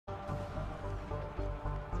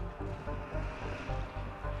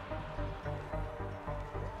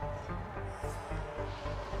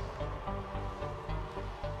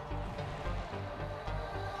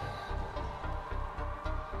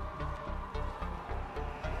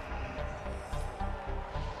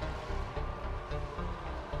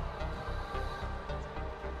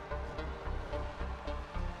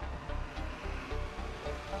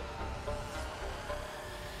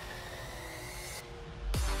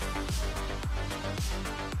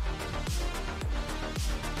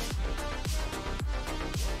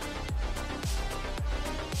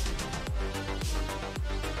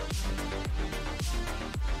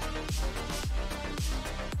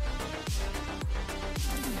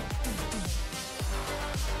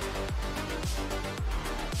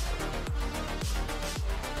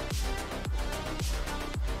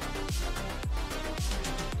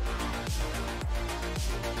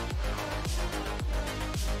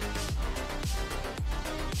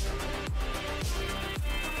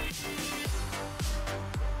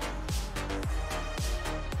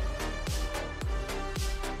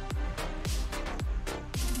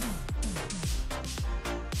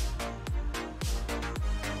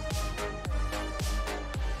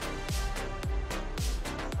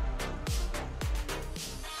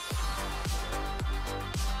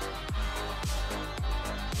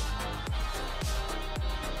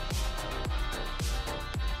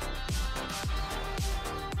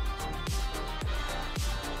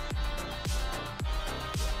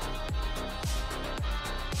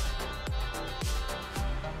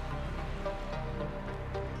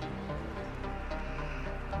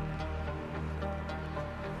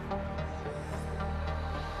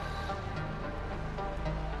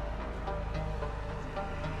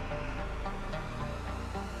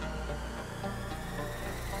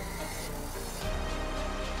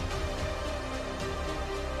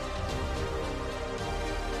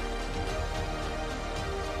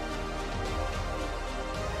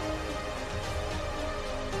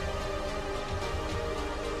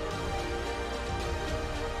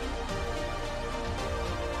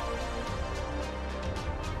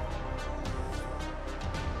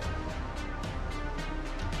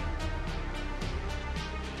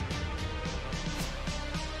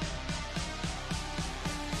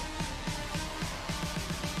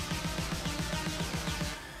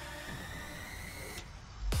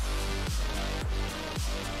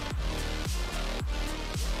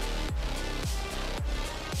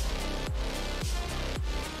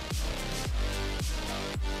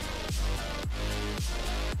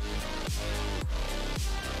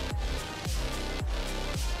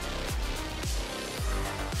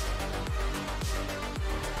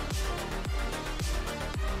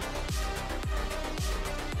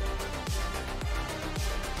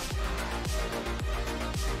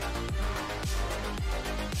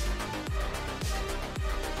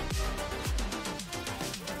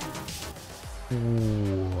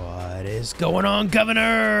What is going on,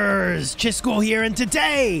 governors? Chisgule here, and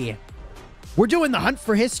today we're doing the hunt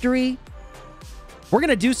for history. We're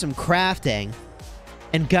gonna do some crafting,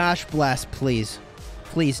 and gosh bless, please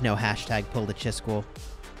no hashtag pull the Chisgule,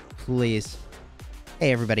 please.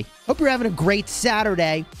 Hey everybody, hope you're having a great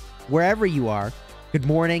Saturday wherever you are. Good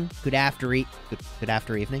morning, good after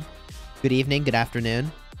evening, good evening, good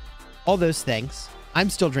afternoon, all those things. I'm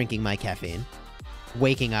still drinking my caffeine,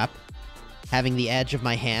 waking up, having the edge of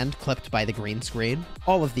my hand clipped by the green screen,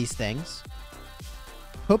 all of these things.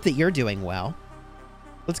 Hope that you're doing well.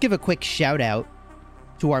 Let's give a quick shout out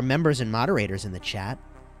to our members and moderators in the chat.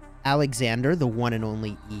 Alexander, the one and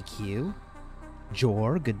only EQ.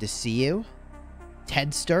 Jor, good to see you.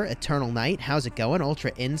 Tedster, Eternal Night, how's it going?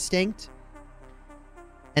 Ultra Instinct.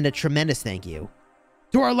 And a tremendous thank you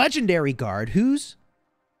to our legendary guard, whose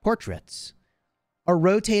portraits are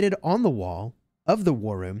rotated on the wall of the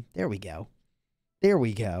war room. There we go. There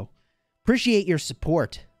we go. Appreciate your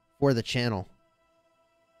support for the channel.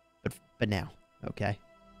 But now, okay.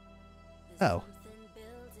 Oh.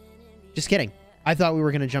 Just kidding. I thought we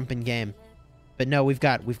were gonna jump in game. But no, we've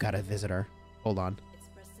got a visitor. Hold on.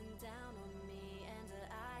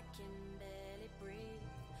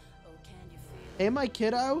 Hey, my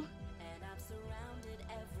kiddo.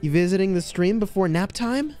 You visiting the stream before nap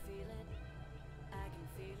time?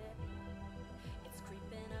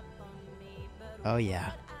 Oh,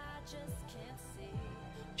 yeah.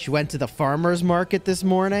 She went to the farmer's market this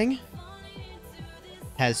morning.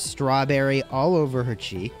 Has strawberry all over her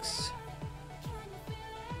cheeks.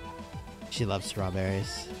 She loves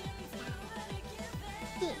strawberries.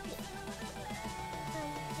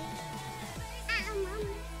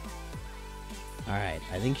 Alright,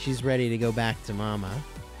 I think she's ready to go back to Mama.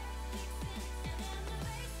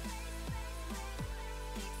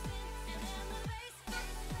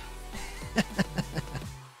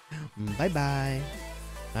 Bye-bye.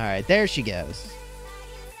 Alright, there she goes.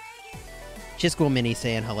 Chisgule Mini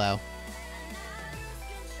saying hello.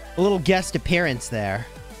 A little guest appearance there.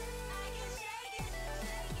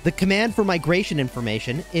 The command for migration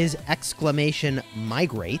information is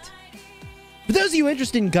 !migrate. For those of you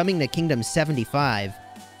interested in coming to Kingdom 75,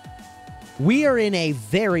 We are in a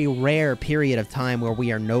very rare period of time where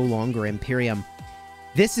we are no longer Imperium.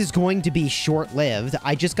 This is going to be short-lived.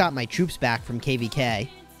 I just got my troops back from KVK.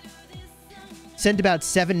 Sent about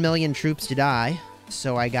 7 million troops to die,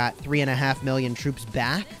 so I got 3.5 million troops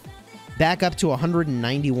back. Back up to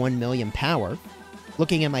 191 million power.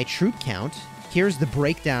 Looking at my troop count, here's the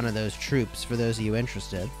breakdown of those troops for those of you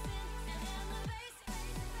interested.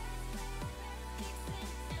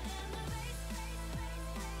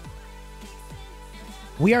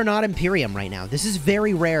 We are not Imperium right now. This is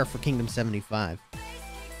very rare for Kingdom 75.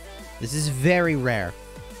 This is very rare.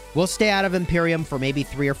 We'll stay out of Imperium for maybe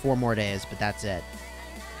 3 or 4 more days, but that's it.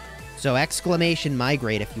 So exclamation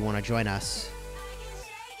migrate if you want to join us.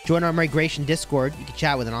 Join our migration Discord. You can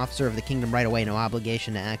chat with an officer of the kingdom right away. No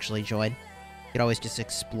obligation to actually join. You can always just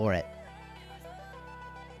explore it.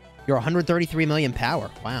 You're 133 million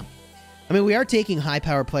power. Wow. I mean, we are taking high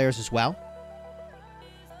power players as well.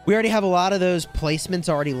 We already have a lot of those placements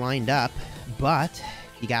already lined up, but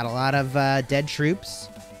you got a lot of dead troops,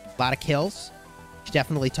 a lot of kills. You should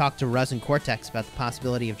definitely talk to Ruz and Cortex about the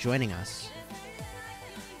possibility of joining us.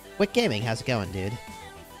 Quick Gaming, how's it going, dude?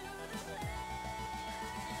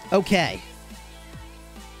 Okay.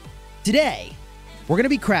 Today, we're going to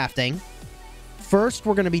be crafting. First,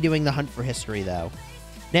 we're going to be doing the Hunt for History, though.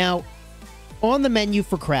 Now, on the menu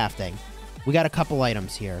for crafting, we got a couple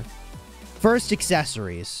items here. First,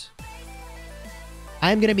 accessories.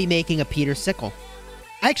 I'm going to be making a Peter sickle.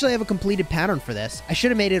 I actually have a completed pattern for this. I should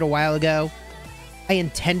have made it a while ago. I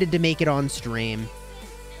intended to make it on stream.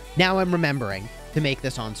 Now I'm remembering to make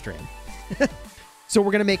this on stream. So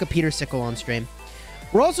we're going to make a Peter sickle on stream.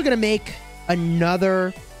 We're also going to make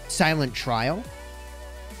another silent trial.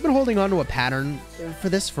 I've been holding on to a pattern for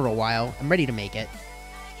this for a while. I'm ready to make it.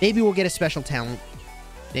 Maybe we'll get a special talent.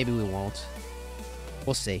 Maybe we won't.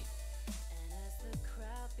 We'll see.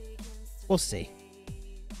 We'll see.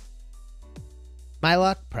 My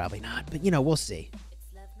luck? Probably not. But, you know, we'll see.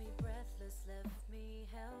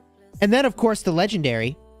 And then, of course, the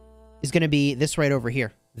legendary is going to be this right over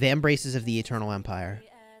here. The Embraces of the Eternal Empire.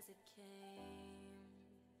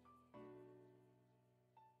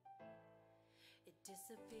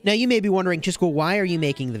 Now, you may be wondering, Chisgule, why are you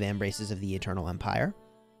making the Embraces of the Eternal Empire?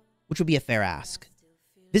 Which would be a fair ask.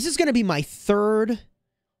 This is going to be my third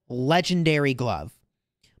legendary glove.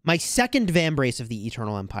 My second Vambrace of the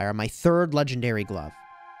Eternal Empire, my third legendary glove.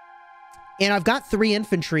 And I've got 3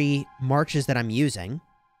 infantry marches that I'm using.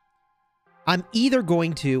 I'm either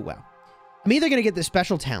going to get the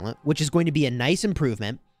special talent, which is going to be a nice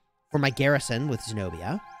improvement for my garrison with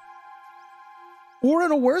Zenobia. Or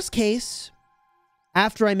in a worst case,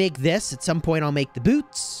 after I make this, at some point I'll make the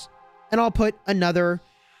boots, and I'll put another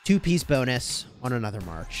 2-piece bonus on another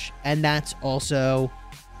march. And that's also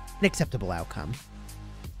an acceptable outcome.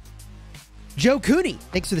 Joe Cooney,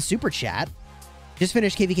 thanks for the super chat. Just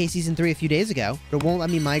finished KVK Season 3 a few days ago, but it won't let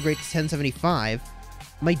me migrate to 1075.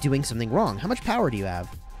 Am I doing something wrong? How much power do you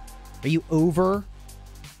have? Are you over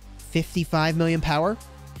 55 million power?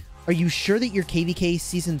 Are you sure that your KVK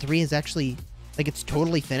Season 3 is actually, like, it's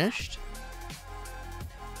totally finished?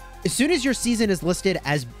 As soon as your season is listed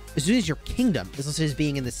as soon as your kingdom is listed as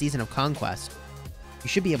being in the Season of Conquest, you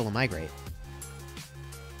should be able to migrate.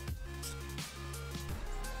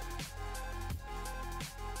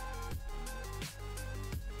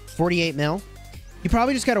 $48 mil. You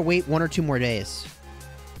probably just got to wait 1 or 2 more days.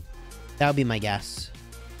 That would be my guess.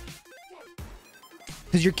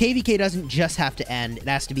 Because your KVK doesn't just have to end. It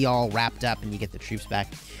has to be all wrapped up and you get the troops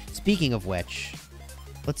back. Speaking of which,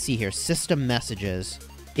 let's see here. System messages.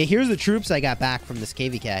 Yeah, here's the troops I got back from this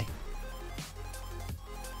KVK.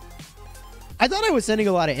 I thought I was sending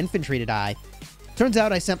a lot of infantry to die. Turns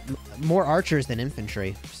out I sent more archers than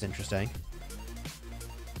infantry. Which is interesting.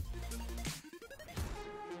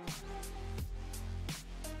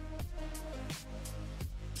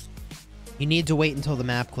 You need to wait until the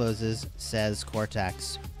map closes, says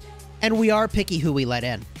Cortex. And we are picky who we let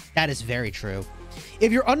in. That is very true.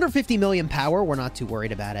 If you're under 50 million power, we're not too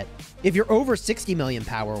worried about it. If you're over 60 million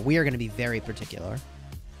power, we are going to be very particular.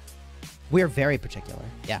 We are very particular.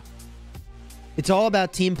 Yeah. It's all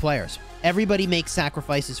about team players. Everybody makes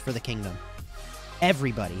sacrifices for the kingdom.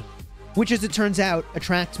 Everybody. Which, as it turns out,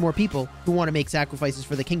 attracts more people who want to make sacrifices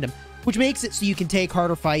for the kingdom. Which makes it so you can take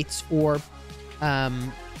harder fights or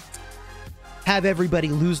have everybody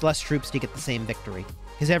lose less troops to get the same victory.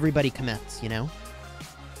 Because everybody commits, you know?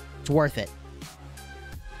 It's worth it.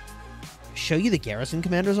 Show you the garrison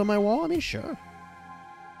commanders on my wall? I mean, sure.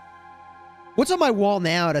 What's on my wall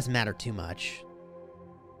now? It doesn't matter too much.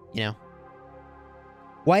 You know?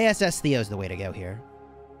 YSS Theo's the way to go here.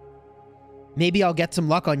 Maybe I'll get some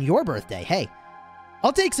luck on your birthday. Hey,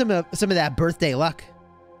 I'll take some of that birthday luck.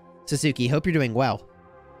 Suzuki, hope you're doing well.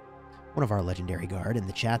 One of our legendary guard in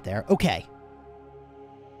the chat there. Okay.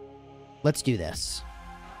 Let's do this.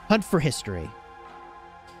 Hunt for history.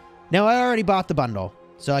 Now, I already bought the bundle,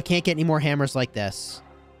 so I can't get any more hammers like this.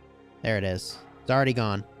 There it is. It's already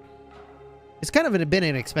gone. It's kind of been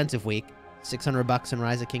an expensive week. $600 in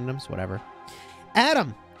Rise of Kingdoms, whatever.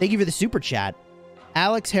 Adam, thank you for the super chat.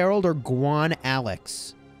 Alex Harold or Guan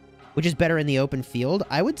Alex? Which is better in the open field?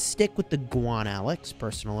 I would stick with the Guan Alex,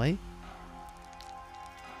 personally.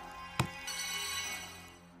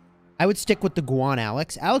 I would stick with the Guan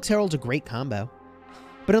Alex. Alex Harold's a great combo.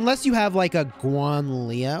 But unless you have, like, a Guan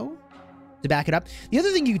Leo to back it up. The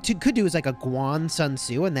other thing you could do is, like, a Guan Sun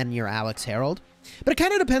Tzu and then your Alex Harold. But it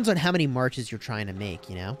kind of depends on how many marches you're trying to make,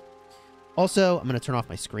 you know? Also, I'm going to turn off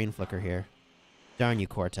my screen flicker here. Darn you,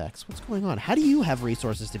 Cortex. What's going on? How do you have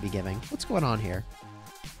resources to be giving? What's going on here?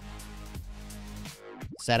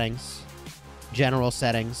 Settings. General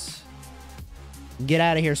settings. Get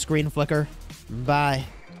out of here, screen flicker. Bye.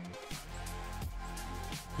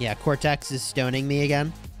 Yeah, Cortex is stoning me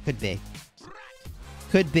again. Could be.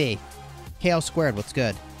 Could be. KL squared, what's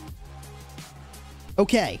good?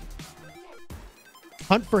 Okay.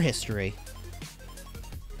 Hunt for history.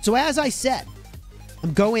 So as I said,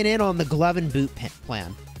 I'm going in on the glove and boot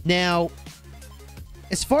plan. Now,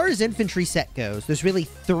 as far as infantry set goes, there's really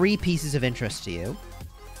 3 pieces of interest to you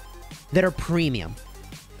that are premium.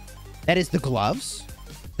 That is the gloves,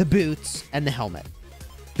 the boots, and the helmet.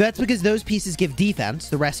 That's because those pieces give defense,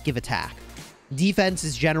 the rest give attack. Defense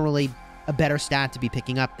is generally a better stat to be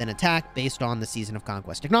picking up than attack based on the Season of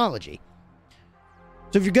Conquest technology.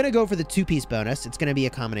 So if you're going to go for the 2-piece bonus, it's going to be a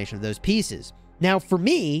combination of those pieces. Now, for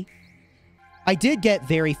me, I did get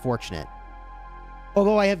very fortunate.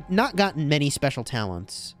 Although I have not gotten many special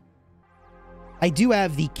talents, I do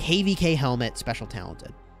have the KVK helmet special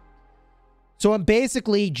talented. So I'm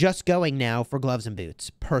basically just going now for gloves and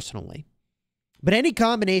boots, personally. But any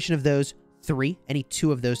combination of those 3, any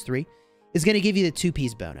 2 of those 3, is going to give you the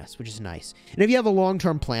 2-piece bonus, which is nice. And if you have a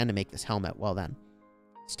long-term plan to make this helmet, well then,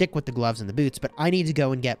 stick with the gloves and the boots, but I need to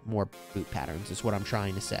go and get more boot patterns, is what I'm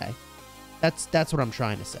trying to say. That's what I'm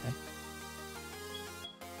trying to say.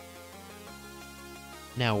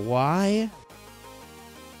 Now, why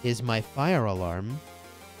is my fire alarm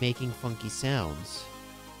making funky sounds?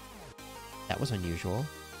 That was unusual.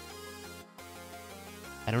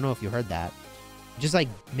 I don't know if you heard that. It just, like,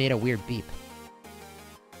 made a weird beep.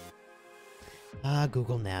 Ah,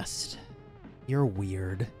 Google Nest. You're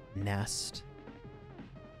weird, Nest.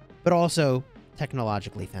 But also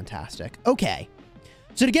technologically fantastic. Okay.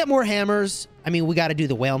 So to get more hammers, I mean, we got to do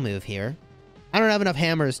the whale move here. I don't have enough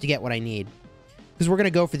hammers to get what I need. Because we're going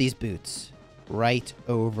to go for these boots. Right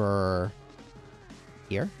over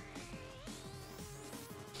here.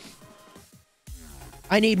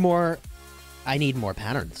 I need more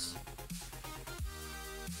patterns.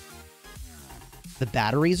 The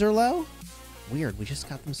batteries are low? Weird, we just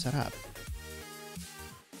got them set up.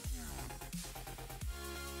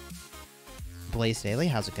 Blaze Daily,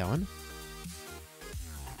 how's it going?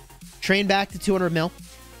 Train back to 200 mil.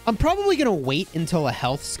 I'm probably going to wait until a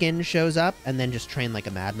health skin shows up and then just train like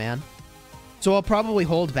a madman. So I'll probably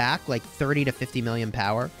hold back like 30 to 50 million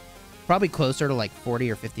power. Probably closer to like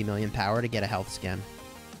 40 or 50 million power to get a health skin.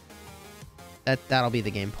 That'll be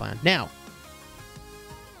the game plan. Now,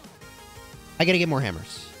 I got to get more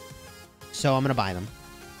hammers. So I'm going to buy them.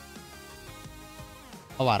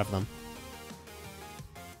 A lot of them.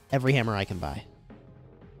 Every hammer I can buy.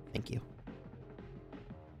 Thank you.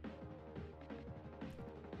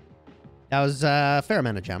 That was a fair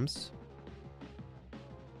amount of gems.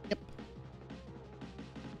 Yep.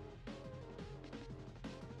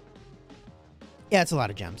 Yeah, it's a lot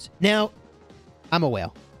of gems. Now, I'm a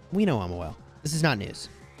whale. We know I'm a whale. This is not news.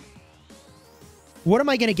 What am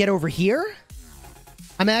I going to get over here?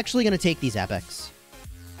 I'm actually going to take these epics.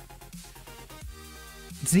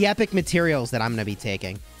 It's the epic materials that I'm going to be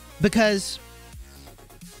taking. Because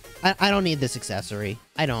I don't need this accessory.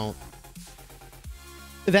 I don't.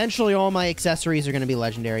 Eventually, all my accessories are going to be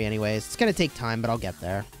legendary anyways. It's going to take time, but I'll get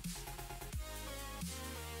there.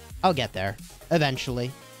 I'll get there.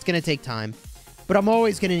 Eventually. It's going to take time. But I'm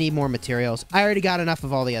always going to need more materials. I already got enough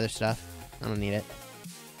of all the other stuff. I don't need it.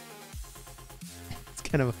 It's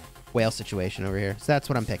kind of a whale situation over here. So that's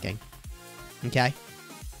what I'm picking. Okay?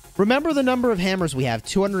 Remember the number of hammers we have.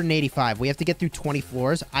 285. We have to get through 20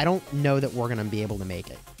 floors. I don't know that we're going to be able to make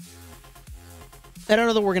it. I don't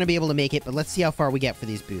know that we're going to be able to make it, but let's see how far we get for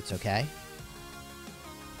these boots, okay?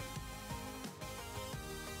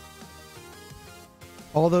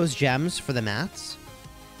 all those gems for the mats.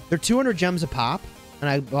 They're 200 gems a pop, and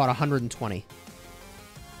I bought 120.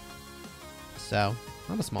 So,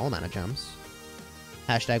 not a small amount of gems.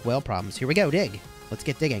 Hashtag whale problems. Here we go, dig. Let's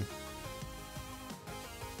get digging.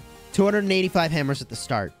 285 hammers at the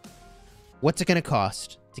start. What's it going to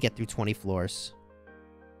cost to get through 20 floors?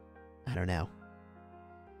 I don't know.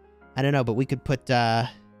 I don't know, but we could put, we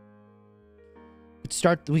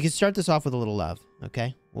could start this off with a little love,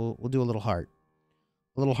 okay? We'll do a little heart.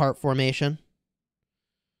 A little heart formation.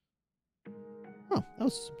 Oh, that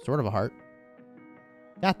was sort of a heart.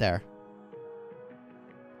 Got there.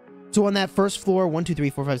 So on that first floor, 1, 2, 3,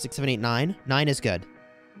 4, 5, 6, 7, 8, 9. 9 is good.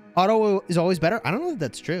 Auto is always better. I don't know if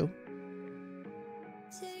that's true.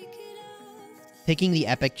 Picking the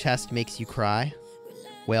epic chest makes you cry.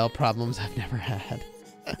 Whale problems I've never had.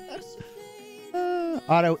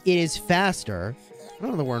 Auto, it is faster. I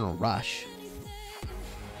don't know that we're in a rush.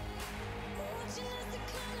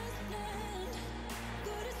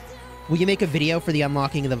 Will you make a video for the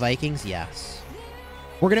unlocking of the Vikings? Yes.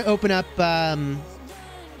 We're going to open up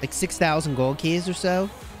like 6,000 gold keys or so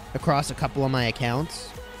across a couple of my accounts.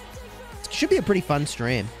 It should be a pretty fun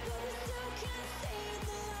stream.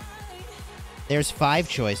 There's 5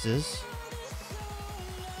 choices.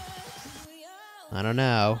 I don't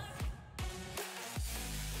know.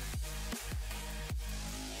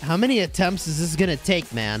 How many attempts is this gonna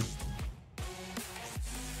take, man?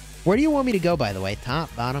 Where do you want me to go, by the way?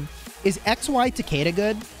 Top, bottom? Is XY Takeda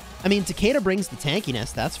good? I mean, Takeda brings the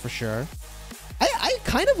tankiness, that's for sure. I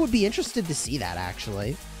kind of would be interested to see that,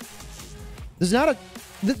 actually. There's not a...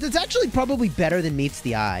 That's actually probably better than meets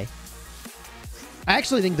the eye. I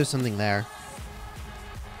actually think there's something there.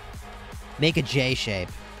 Make a J shape.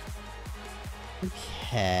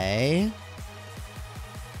 Okay.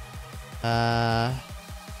 I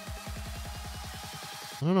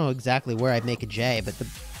don't know exactly where I'd make a J, but the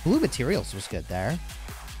blue materials was good there.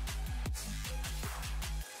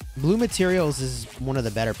 Blue materials is one of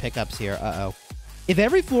the better pickups here. Uh-oh. If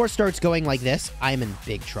every floor starts going like this, I'm in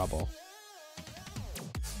big trouble.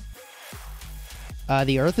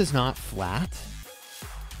 The earth is not flat.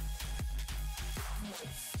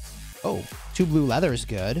 Oh, 2 blue leather is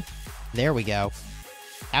good. There we go.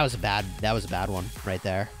 That was a bad one right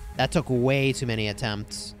there. That took way too many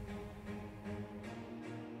attempts.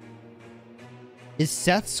 Is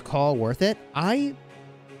Seth's call worth it? I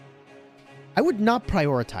would not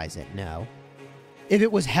prioritize it, no. If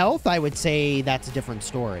it was health, I would say that's a different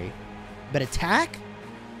story. But attack?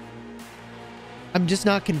 I'm just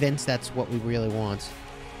not convinced that's what we really want.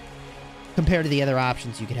 Compared to the other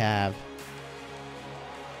options you could have.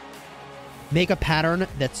 Make a pattern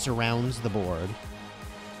that surrounds the board.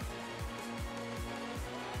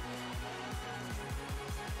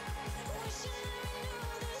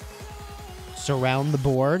 Surround the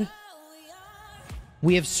board.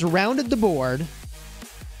 We have surrounded the board.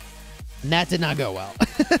 And that did not go well.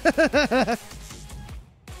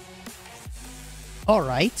 All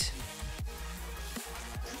right.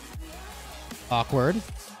 Awkward.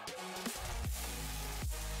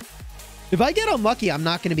 If I get unlucky, I'm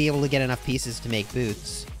not going to be able to get enough pieces to make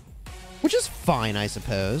boots. Which is fine, I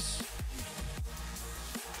suppose.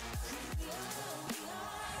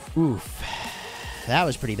 Oof. That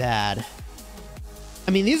was pretty bad.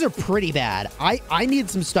 I mean, these are pretty bad. I need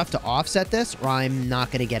some stuff to offset this, or I'm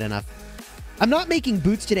not going to get enough. I'm not making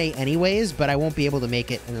boots today anyways, but I won't be able to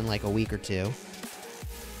make it in like a week or two.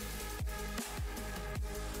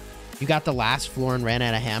 You got the last floor and ran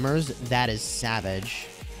out of hammers? That is savage.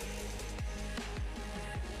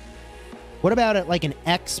 What about it like an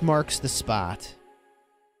X marks the spot?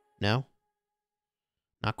 No?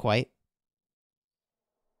 Not quite.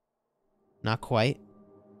 Not quite.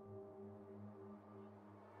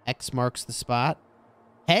 X marks the spot.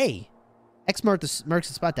 Hey! X marks the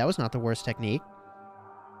spot. That was not the worst technique.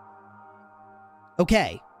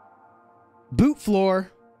 Okay. Boot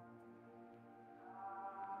floor.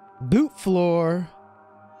 Boot floor.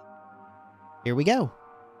 Here we go.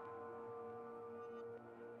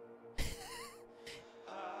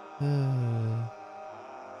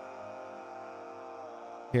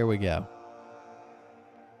 Here we go.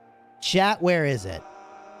 Chat, where is it?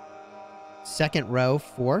 Second row,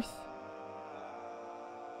 4th.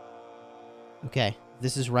 Okay,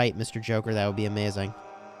 this is right, Mr. Joker. That would be amazing.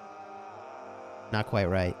 Not quite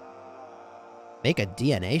right. Make a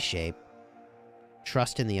DNA shape.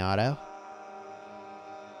 Trust in the auto.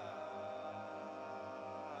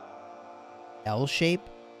 L shape.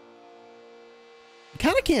 You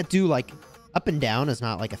kind of can't do, like, up and down is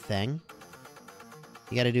not, like, a thing.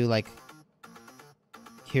 You gotta do, like,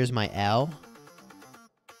 here's my L.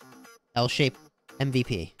 L shape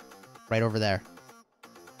MVP. Right over there.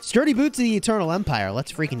 Sturdy Boots of the Eternal Empire.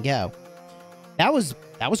 Let's freaking go. That was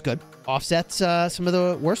good. Offsets some of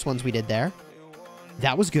the worst ones we did there.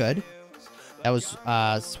 That was good. That was,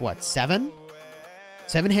 what, 7?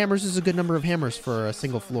 7 hammers is a good number of hammers for a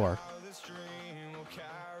single floor.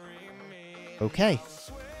 Okay.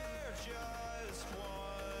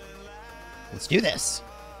 Let's do this.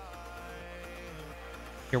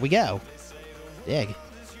 Here we go. Dig.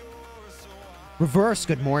 Reverse,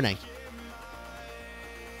 good morning.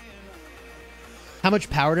 How much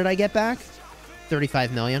power did I get back?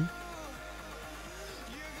 35 million.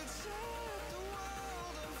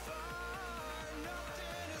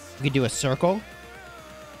 We could do a circle.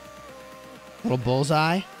 Little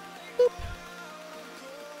bullseye. Boop.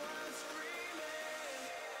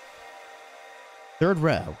 Third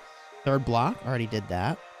row. Third block. Already did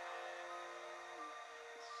that.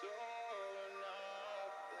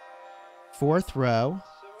 Fourth row.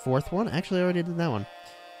 Fourth one. Actually, I already did that one.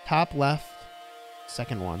 Top left.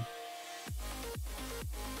 Second one.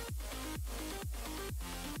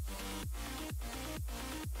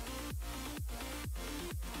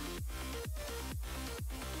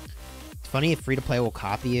 It's funny if free-to-play will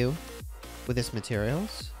copy you with its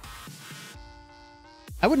materials.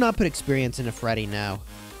 I would not put experience into Freddy, no.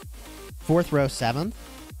 Fourth row, 7th.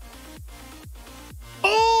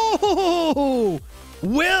 Oh!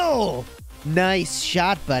 Will! Nice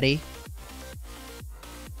shot, buddy.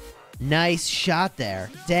 Nice shot there.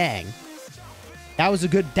 Dang. That was a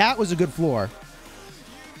good floor.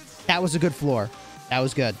 That was a good floor. That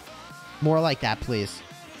was good. More like that, please.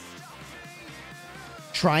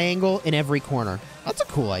 Triangle in every corner. That's a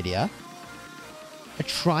cool idea. A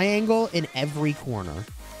triangle in every corner.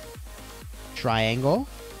 Triangle.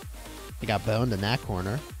 I got boned in that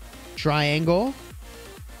corner. Triangle.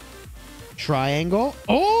 Triangle.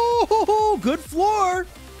 Oh, good floor.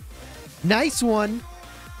 Nice one.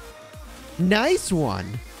 Nice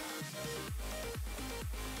one.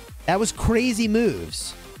 That was crazy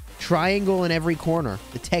moves. Triangle in every corner.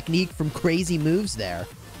 The technique from crazy moves there.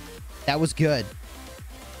 That was good.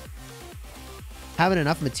 Having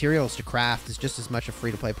enough materials to craft is just as much a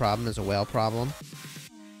free-to-play problem as a whale problem.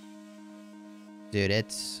 Dude,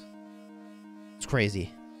 it's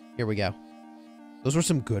crazy. Here we go. Those were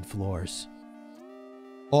some good floors.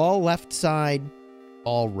 All left side,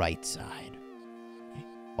 all right side.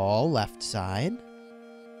 All left side.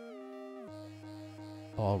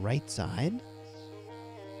 All right side.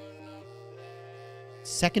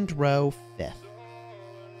 Second row, 5th.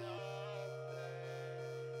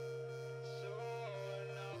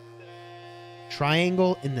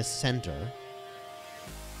 Triangle in the center.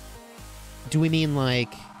 Do we mean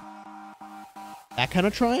like that kind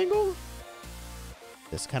of triangle?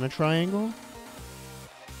 This kind of triangle?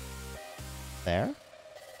 There?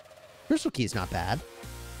 Crystal key's not bad.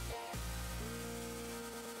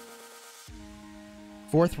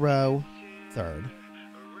 Fourth row, 3rd.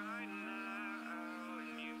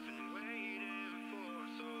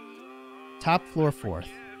 Top floor, 4th.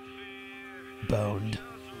 Boned.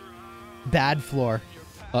 Bad floor.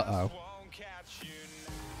 Uh-oh.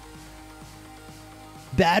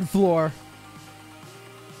 Bad floor.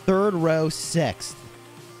 3rd row, 6th.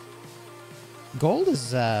 Gold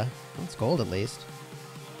is, that's gold at least.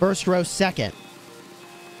 First row, 2nd.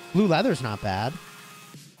 Blue leather's not bad.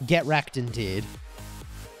 Get wrecked indeed.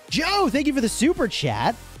 Joe, thank you for the super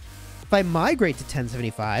chat. If I migrate to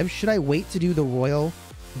 1075, should I wait to do the Royal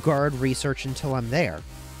Guard research until I'm there?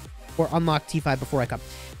 Or unlock T5 before I come?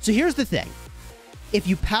 So here's the thing. If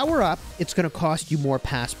you power up, it's going to cost you more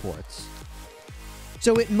passports.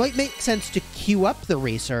 So it might make sense to queue up the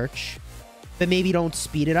research, but maybe don't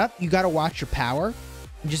speed it up. You got to watch your power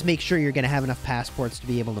and just make sure you're going to have enough passports to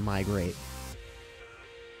be able to migrate.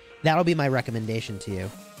 That'll be my recommendation to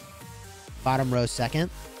you. Bottom row, 2nd.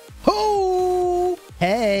 Oh!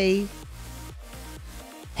 Hey!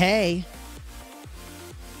 Hey!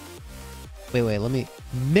 Wait, let me...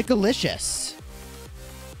 Mikalicious.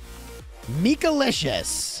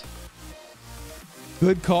 Mikalicious.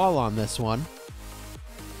 Good call on this one.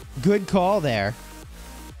 Good call there.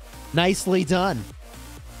 Nicely done.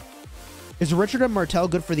 Is Richard and Martel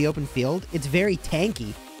good for the open field? It's very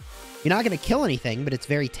tanky. You're not going to kill anything, but it's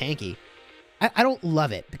very tanky. I don't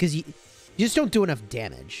love it, because you just don't do enough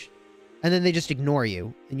damage. And then they just ignore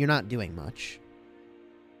you, and you're not doing much.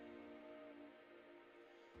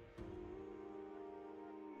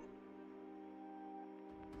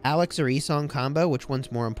 Alex or Esong combo, which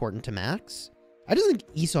one's more important to Max? I just think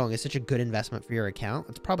Esong is such a good investment for your account.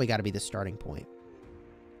 It's probably got to be the starting point.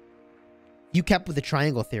 You kept with the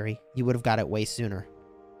triangle theory, you would have got it way sooner.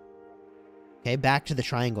 Okay, back to the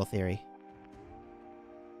triangle theory.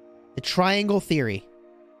 The triangle theory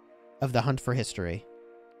of the hunt for history.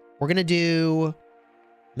 We're going to do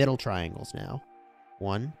middle triangles now.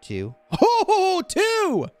 1, 2. Oh,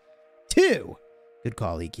 2! 2! Good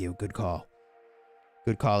call, EQ. Good call.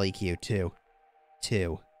 Good call, EQ. 2.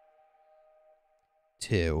 2.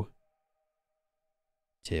 2.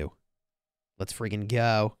 2. Let's friggin'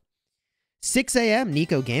 go. 6 a.m.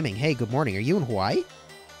 Nico Gaming. Hey, good morning. Are you in Hawaii?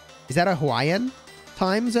 Is that a Hawaiian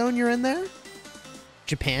time zone you're in there?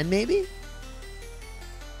 Japan, maybe?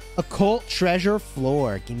 Occult treasure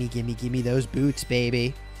floor. Gimme, gimme, gimme those boots,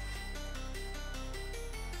 baby.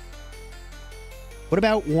 What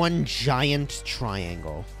about one giant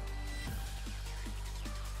triangle?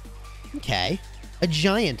 Okay. A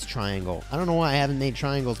giant triangle. I don't know why I haven't made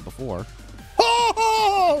triangles before.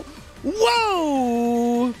 Oh!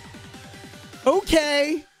 Whoa!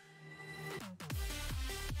 Okay.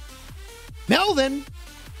 Melvin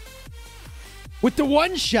with the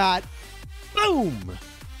one shot. Boom.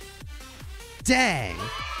 Dang.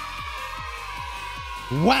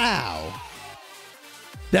 Wow.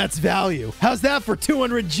 That's value. How's that for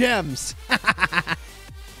 200 gems?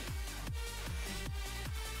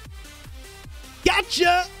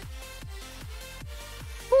 Gotcha.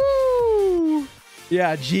 Woo.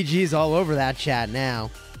 Yeah, GG's all over that chat now.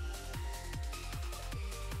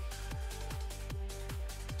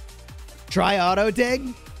 Try auto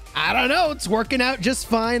dig? I don't know. It's working out just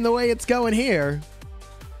fine the way it's going here.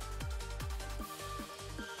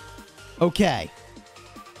 Okay.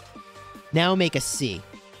 Now make a C.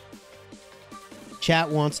 Chat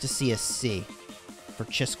wants to see a C for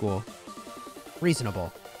Chisgule.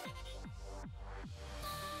 Reasonable.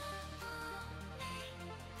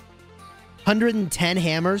 $110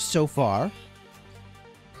 hammers so far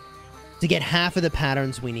to get half of the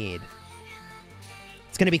patterns we need.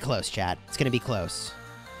 It's going to be close, chat. It's going to be close.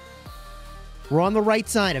 We're on the right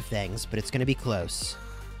side of things, but it's going to be close.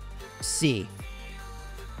 C.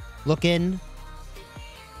 Looking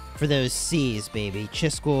for those C's, baby.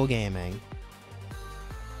 Chisgule Gaming.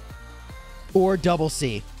 Or double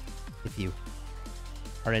C, if you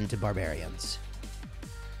are into barbarians.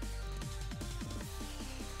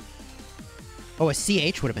 Oh, a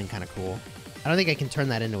CH would have been kind of cool. I don't think I can turn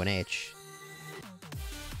that into an H.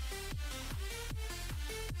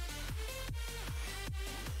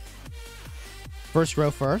 First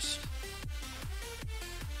row first.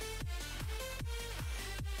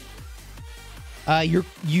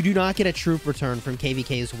 You do not get a troop return from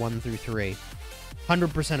KVKs 1 through 3.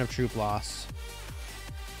 100% of troop loss.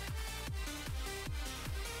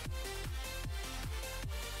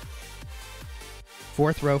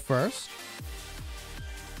 Fourth row first.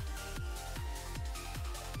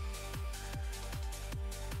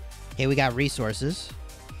 Okay, we got resources.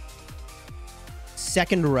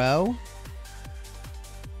 Second row.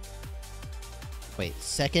 Wait,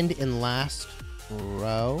 second and last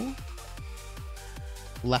row.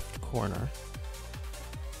 Left corner.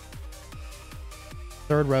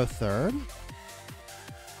 Third row third.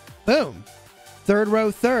 Boom. Third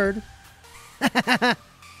row third.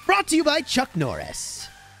 Brought to you by Chuck Norris.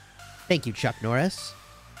 Thank you, Chuck Norris.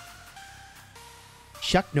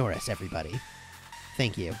 Chuck Norris, everybody.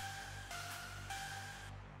 Thank you.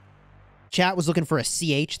 Chat was looking for a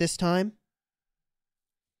CH this time.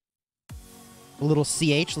 A little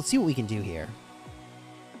CH. Let's see what we can do here.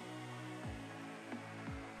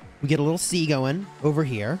 We get a little C going over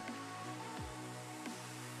here.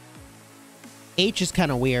 H is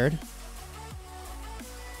kind of weird.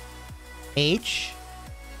 H.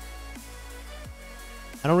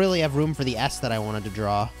 I don't really have room for the S that I wanted to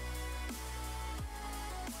draw.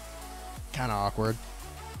 Kind of awkward.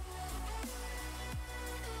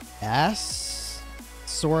 S.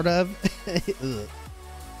 Sort of. Ugh.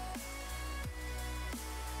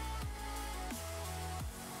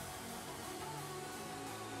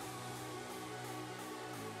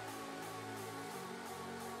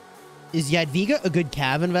 Is Yadviga a good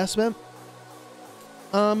cav investment?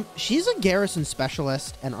 She's a garrison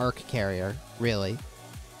specialist and arc carrier, really.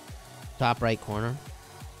 Top right corner.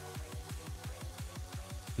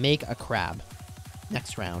 Make a crab.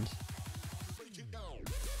 Next round.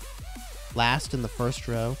 Last in the first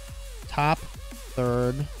row. Top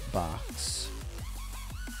third box.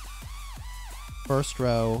 First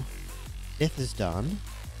row. Fifth is done.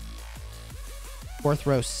 Fourth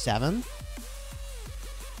row, seventh.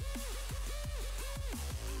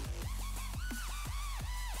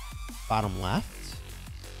 Bottom left.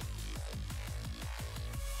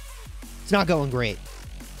 It's not going great.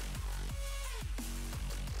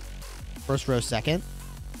 First row, second.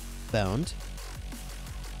 Boned.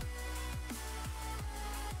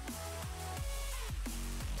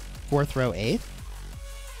 Fourth row, eighth.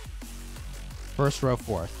 First row,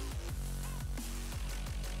 fourth.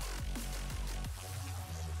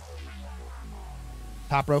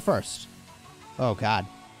 Top row first. Oh, God.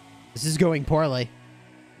 This is going poorly.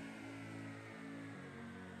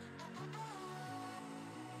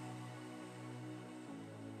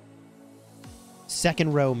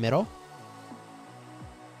 Second row, middle.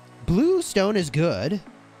 Blue stone is good.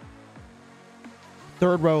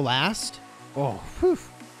 Third row, last. Oh, whew.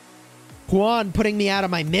 Juan putting me out of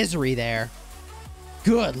my misery there.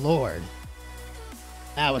 Good Lord.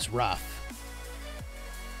 That was rough.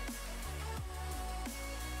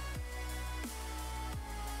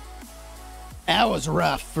 That was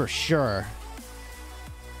rough for sure.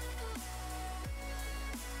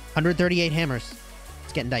 138 hammers.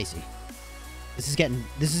 It's getting dicey. This is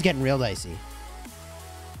getting real dicey.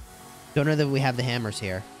 Don't know that we have the hammers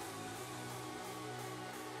here.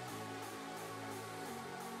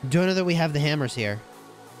 Don't know that we have the hammers here.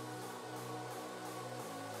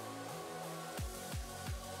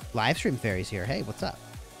 Livestream fairies here. Hey, what's up?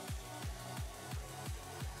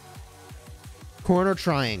 Corner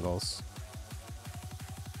triangles.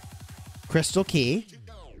 Crystal key.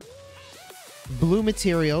 Blue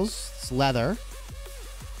materials. It's leather.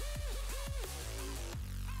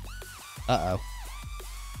 Uh-oh.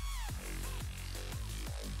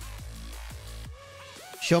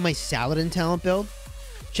 Show my Saladin talent build.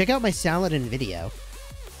 Check out my Saladin video.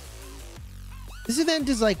 This event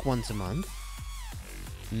is like once a month.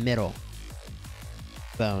 Middle.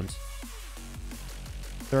 Bones.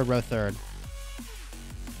 Third row, third.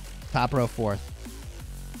 Top row, fourth.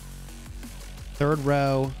 Third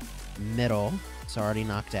row, middle. It's already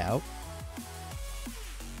knocked out.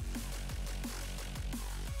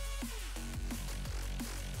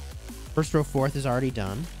 First row, fourth is already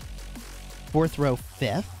done. Fourth row,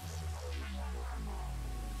 fifth.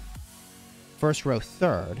 First row,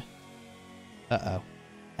 third. Uh-oh.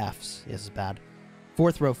 F's. This is bad.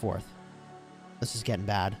 Fourth row, fourth. This is getting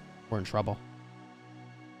bad. We're in trouble.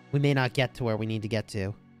 We may not get to where we need to get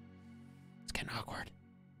to. It's getting awkward.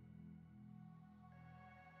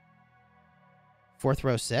 Fourth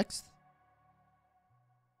row, sixth.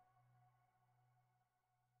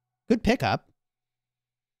 Good pickup.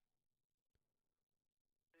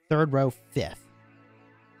 Third row, fifth.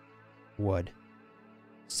 Wood.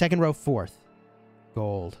 Second row, fourth.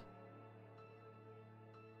 Gold.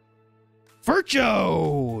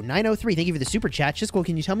 Vircho 903, thank you for the super chat. Chisgule,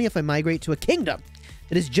 can you tell me if I migrate to a kingdom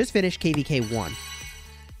that has just finished KVK 1?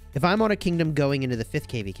 If I'm on a kingdom going into the 5th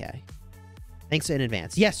KVK. Thanks in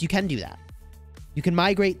advance. Yes, you can do that. You can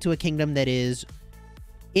migrate to a kingdom that is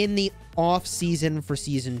in the off season for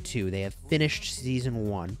season 2. They have finished season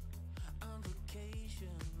 1.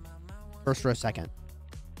 First row, second.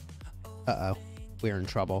 Uh-oh. We're in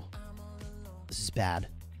trouble. This is bad.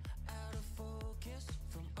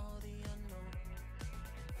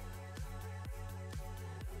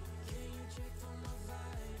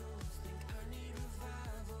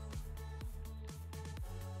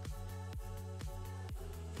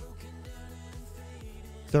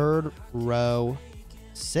 Third row,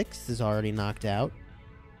 sixth is already knocked out.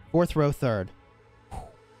 Fourth row, third.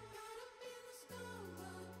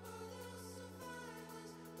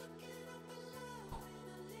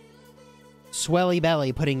 Swelly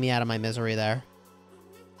belly putting me out of my misery there.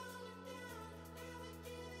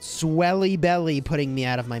 Swelly belly putting me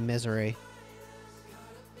out of my misery.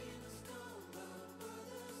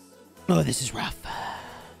 Oh, this is rough.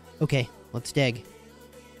 Okay, let's dig.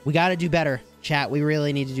 We gotta do better. Chat, we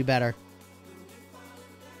really need to do better.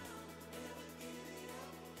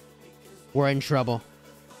 We're in trouble.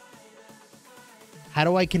 How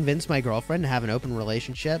do I convince my girlfriend to have an open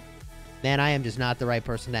relationship? Man, I am just not the right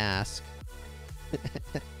person to ask.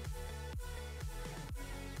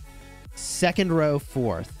 Second row,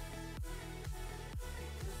 fourth.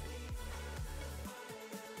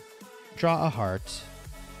 Draw a heart.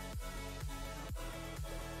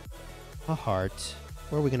 A heart.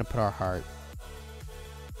 Where are we going to put our heart?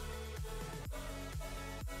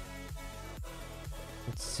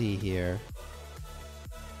 Let's see here.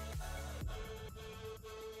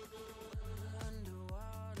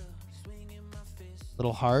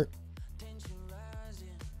 Little heart.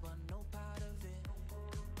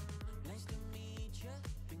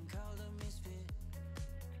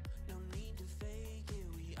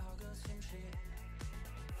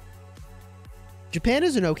 Japan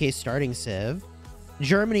is an okay starting civ.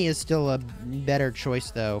 Germany is still a better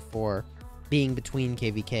choice, though, for being between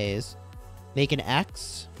KVKs. Make an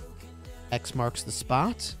X. X marks the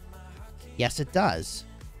spot. Yes, it does.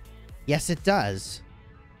 Yes, it does.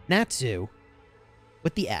 Natsu.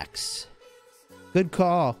 with the X. Good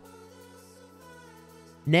call.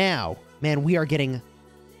 Now, man, we are getting...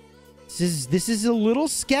 This is a little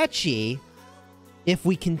sketchy if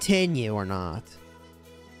we continue or not.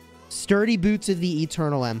 Sturdy boots of the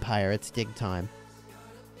Eternal Empire. It's dig time.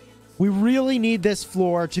 We really need this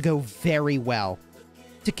floor to go very well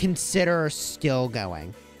to consider still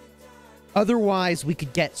going. Otherwise, we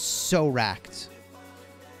could get so wrecked.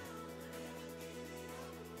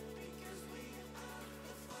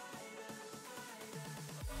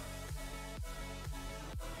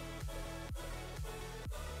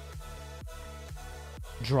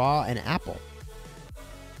 Draw an apple.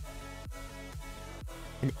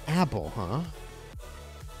 An apple, huh?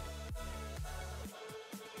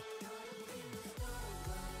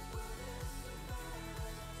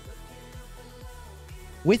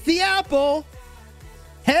 With the apple.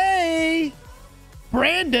 Hey!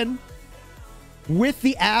 Brandon. With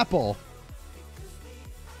the apple.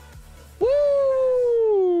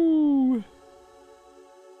 Woo!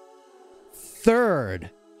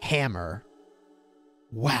 Third hammer.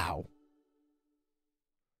 Wow.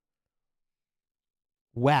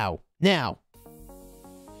 Wow. Now,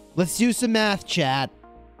 let's do some math, chat.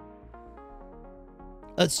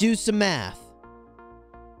 Let's do some math.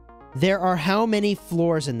 There are how many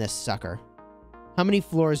floors in this sucker? How many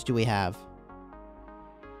floors do we have?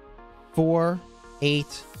 4,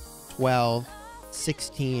 8, 12,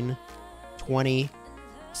 16,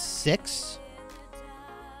 26.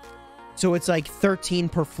 So it's like 13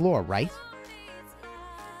 per floor, right?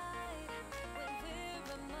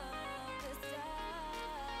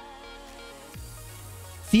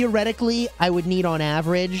 Theoretically, I would need on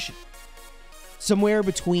average somewhere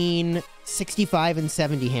between 65 and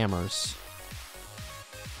 70 hammers.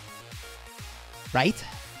 Right?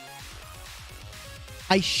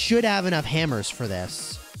 I should have enough hammers for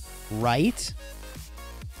this. Right?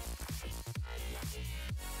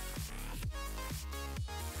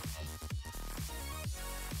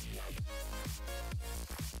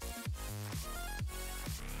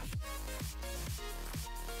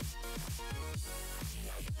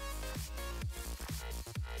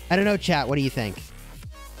 I don't know, chat. What do you think?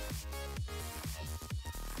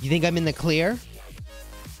 You think I'm in the clear?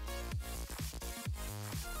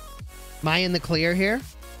 Am I in the clear here?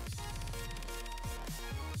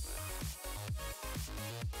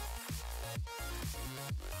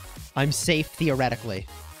 I'm safe theoretically.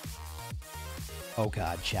 Oh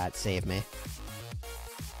god, chat, save me.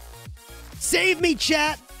 Save me,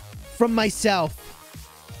 chat! From myself.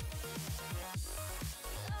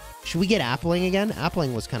 Should we get appling again?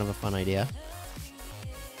 Appling was kind of a fun idea.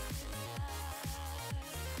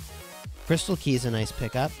 Crystal Key's a nice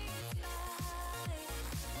pickup.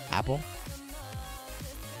 Apple.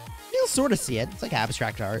 You'll sort of see it. It's like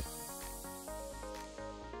abstract art.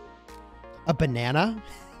 A banana?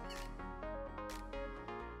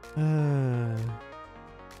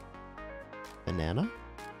 Banana?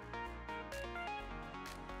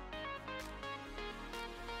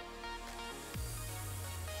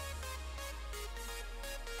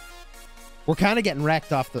 We're kind of getting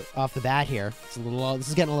wrecked off the bat here. It's a little. This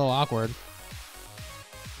is getting a little awkward.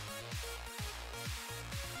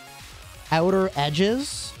 Outer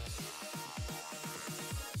edges.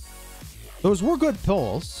 Those were good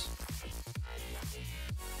pulls.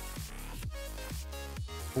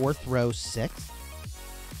 Fourth row, sixth.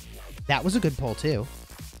 That was a good pull too.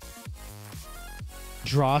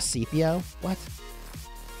 Draw Sepio. What?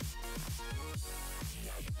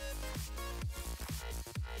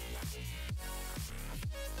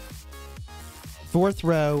 Fourth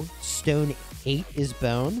row, stone 8 is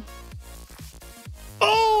bone.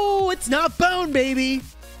 Oh, it's not bone, baby.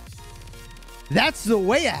 That's the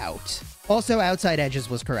way out. Also, outside edges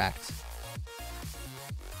was correct.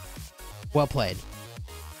 Well played.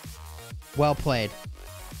 Well played.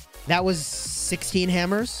 That was 16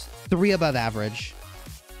 hammers, 3 above average.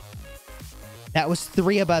 That was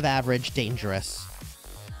 3 above average, dangerous.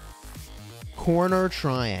 Corner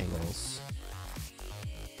triangles.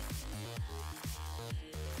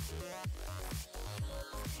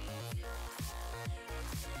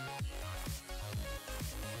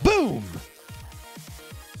 Boom!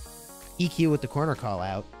 EQ with the corner call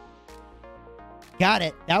out. Got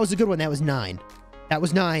it. That was a good one. That was 9. That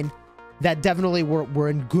was 9. That definitely we're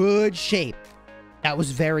in good shape. That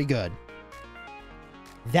was very good.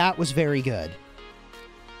 That was very good.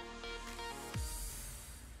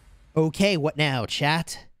 Okay, what now,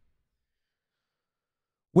 chat?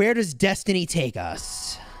 Where does destiny take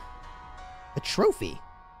us? A trophy.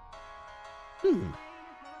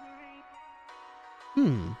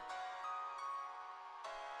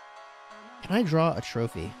 Can I draw a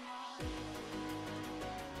trophy?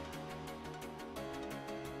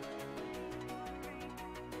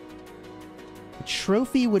 A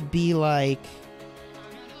trophy would be like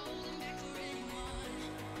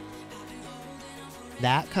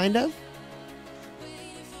that, kind of.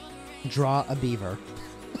 Draw a beaver.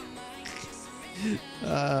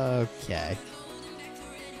 Okay.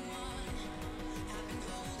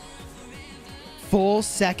 Full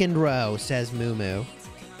second row, says Moo Moo.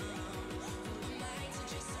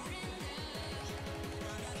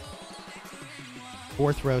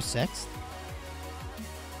 Fourth row, sixth.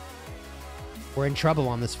 We're in trouble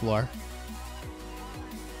on this floor.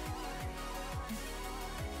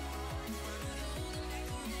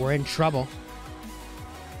 We're in trouble.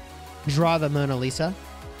 Draw the Mona Lisa.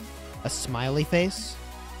 A smiley face.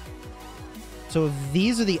 So if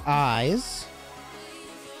these are the eyes,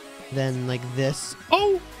 then like this.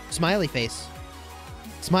 Oh! Smiley face.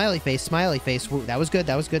 Smiley face, smiley face. That was good,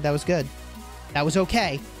 that was good, that was good. That was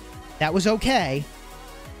okay. That was okay.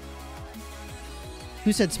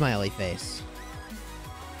 Who said smiley face?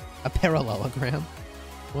 A parallelogram.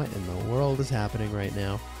 What in the world is happening right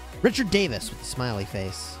now? Richard Davis with the smiley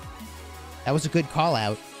face. That was a good call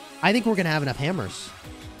out. I think we're going to have enough hammers.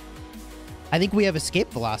 I think we have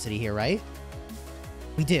escape velocity here, right?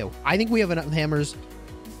 We do. I think we have enough hammers.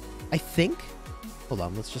 I think. Hold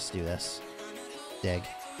on, let's just do this. Dig.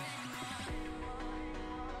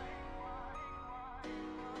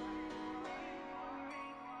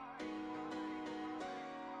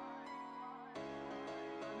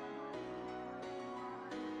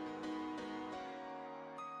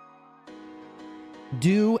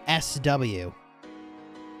 Do SW.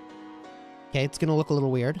 Okay, it's going to look a little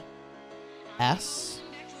weird. S.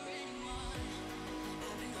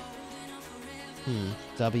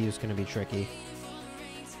 W is going to be tricky.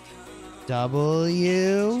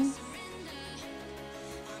 W.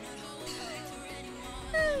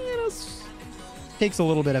 Takes a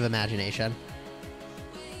little bit of imagination.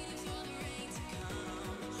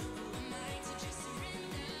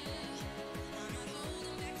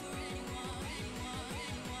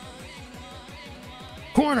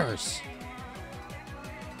 Corners.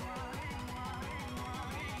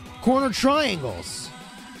 Corner triangles.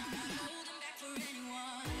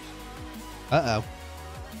 Uh-oh.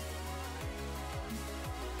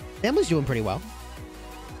 Family's doing pretty well.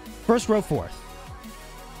 First row, fourth.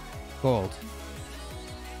 Gold.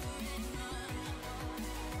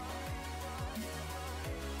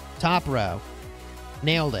 Top row.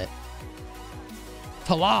 Nailed it.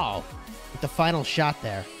 Talal with the final shot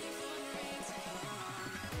there.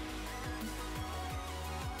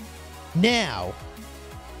 Now,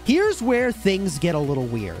 here's where things get a little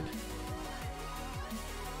weird.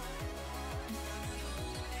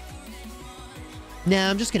 Nah,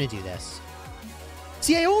 I'm just going to do this.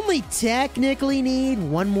 See, I only technically need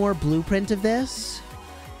one more blueprint of this.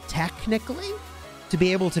 Technically. To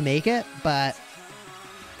be able to make it, but...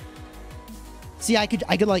 See, I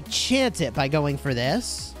could like chant it by going for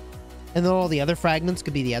this. And then all the other fragments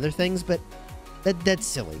could be the other things, but that's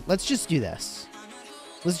silly. Let's just do this.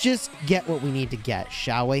 Let's just get what we need to get,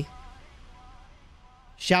 shall we?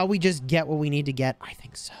 Shall we just get what we need to get? I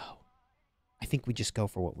think so. I think we just go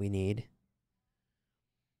for what we need.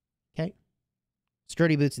 Okay.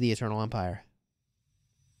 Sturdy Boots of the Eternal Empire.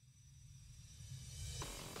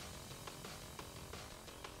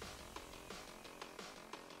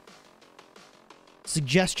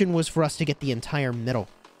 Suggestion was for us to get the entire middle.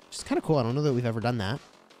 Which is kind of cool. I don't know that we've ever done that.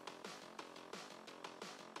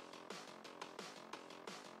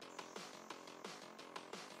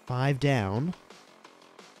 Five down.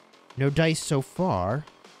 No dice so far.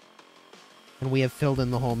 And we have filled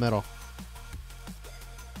in the whole middle.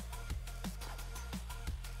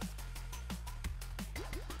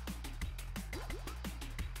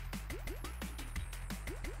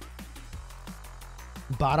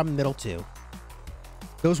 Bottom, middle, two.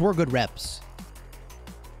 Those were good reps.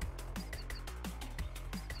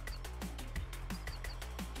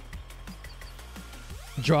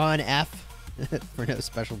 Draw an F for no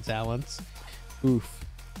special talents. Oof.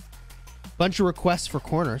 Bunch of requests for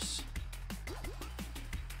corners.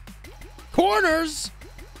 Corners!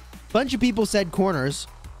 Bunch of people said corners.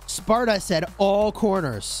 Sparta said all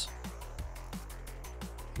corners.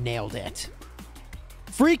 Nailed it.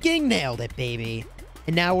 Freaking nailed it, baby.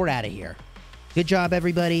 And now we're out of here. Good job,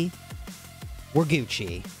 everybody. We're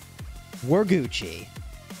Gucci. We're Gucci.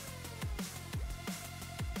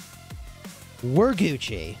 We're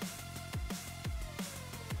Gucci.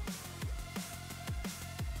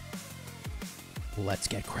 Let's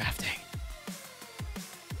get crafting.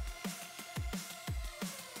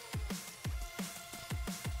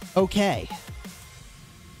 Okay.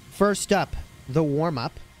 First up, the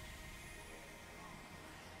warm-up.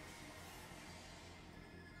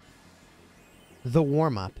 The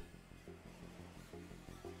warm-up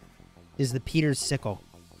is the Peter's Sickle.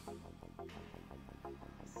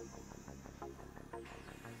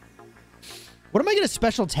 What am I going to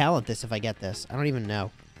special talent this if I get this? I don't even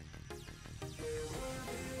know.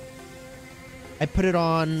 I put it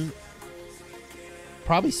on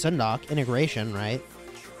probably Sundok integration, right?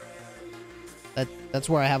 That's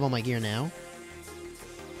where I have all my gear now.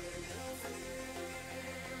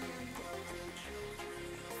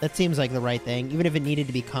 That seems like the right thing. Even if it needed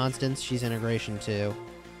to be Constance, she's integration too.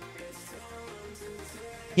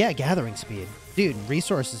 Yeah, gathering speed. Dude,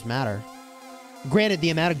 resources matter. Granted, the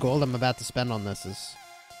amount of gold I'm about to spend on this is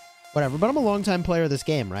whatever, but I'm a long-time player of this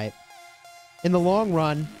game, right? In the long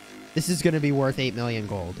run, this is going to be worth 8 million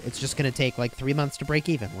gold. It's just going to take like 3 months to break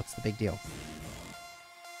even. What's the big deal?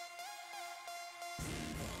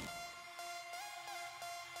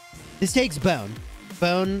 This takes bone.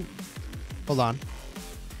 Bone... Hold on.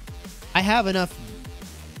 I have enough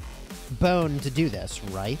bone to do this,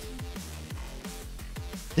 right?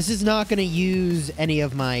 This is not going to use any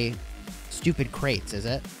of my stupid crates, is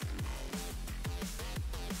it?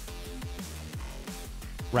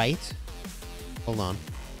 Right? Hold on.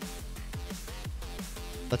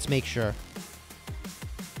 Let's make sure.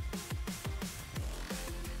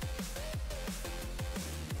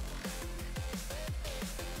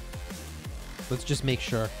 Let's just make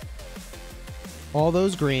sure. All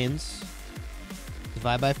those greens.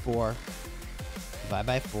 Divide by 4. Divide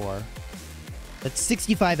by 4. That's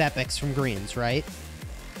 65 epics from greens, right?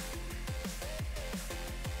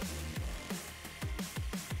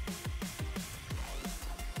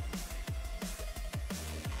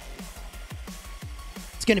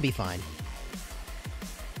 It's gonna be fine.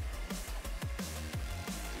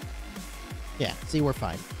 Yeah, see, we're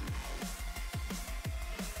fine.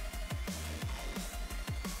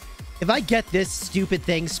 If I get this stupid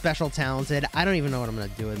thing special talented, I don't even know what I'm gonna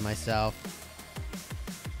do with myself.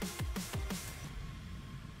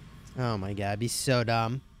 Oh my god, I'd be so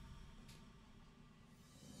dumb.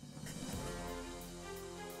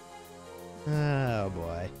 Oh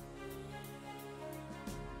boy.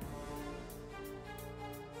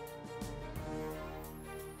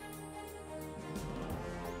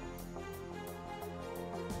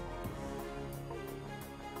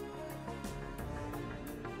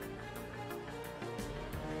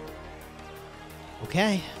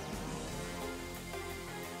 Okay.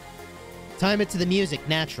 Time it to the music,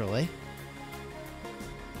 naturally.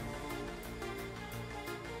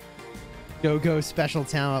 Go special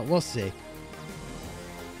talent. We'll see.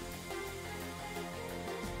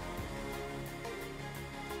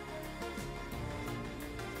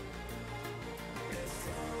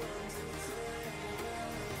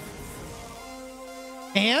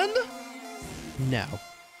 And? No.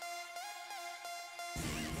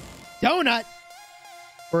 Donut!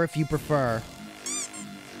 Or if you prefer,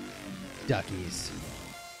 duckies.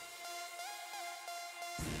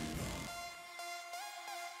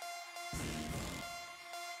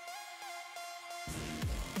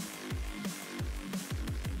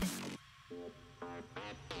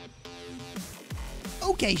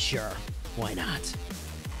 Okay, sure. Why not?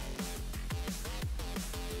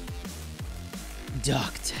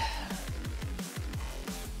 Ducked.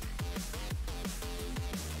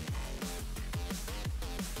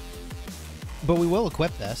 But we will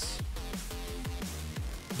equip this.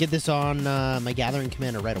 Get this on my gathering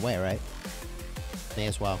commander right away, right? May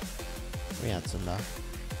as well. We got some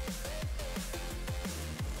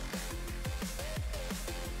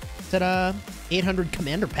Ta-da! 800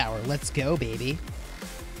 commander power. Let's go, baby.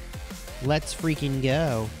 Let's freaking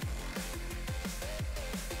go.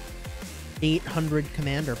 800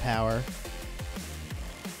 commander power.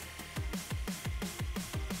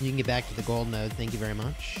 You can get back to the gold node. Thank you very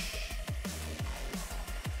much.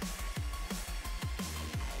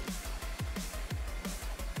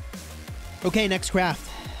 Okay, next craft.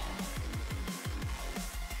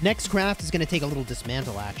 Next craft is going to take a little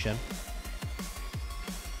dismantle action.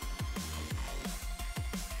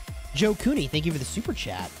 Joe Cooney, thank you for the super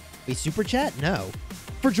chat. Wait, super chat? No.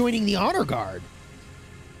 For joining the honor guard.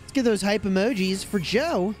 Let's get those hype emojis for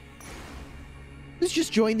Joe. Who's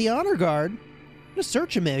just joined the honor guard. A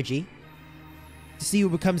search emoji. To see who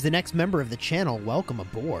becomes the next member of the channel, welcome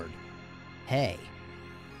aboard. Hey,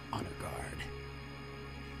 honor guard.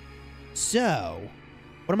 So,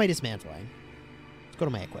 what am I dismantling? Let's go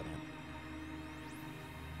to my equipment.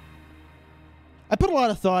 I put a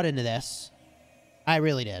lot of thought into this. I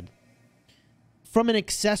really did. From an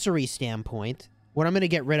accessory standpoint, What I'm going to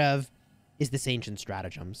get rid of is this Ancient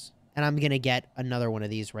Stratagems. And I'm going to get another one of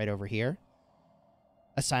these right over here.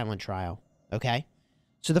 A Silent Trial. Okay?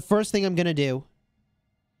 So the first thing I'm going to do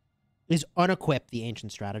is unequip the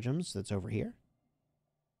Ancient Stratagems that's over here.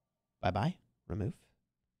 Bye-bye. Remove.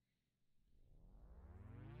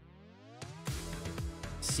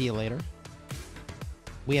 See you later.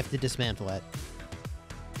 We have to dismantle it.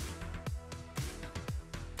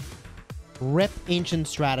 Rip Ancient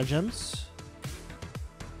Stratagems.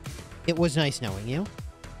 It was nice knowing you.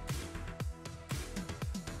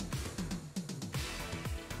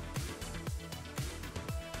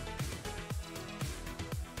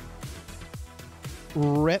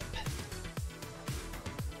 Rip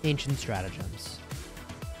Ancient Stratagems.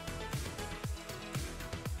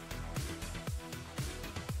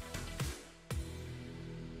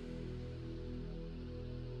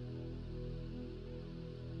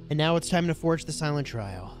 And now it's time to forge the Silent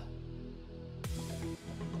Trial.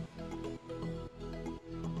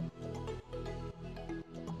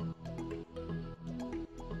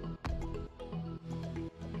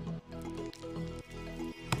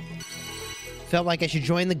 Felt like I should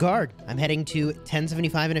join the Guard. I'm heading to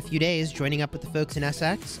 1075 in a few days, joining up with the folks in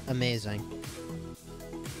SX. Amazing.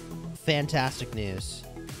 Fantastic news.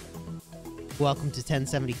 Welcome to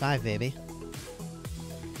 1075, baby.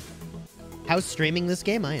 How's streaming this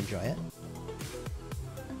game? I enjoy it.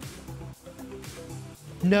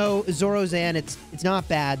 No, Zorozan, it's not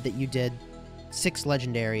bad that you did 6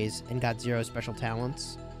 legendaries and got 0 special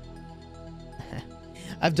talents.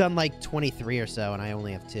 I've done like 23 or so, and I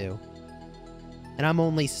only have 2. And I'm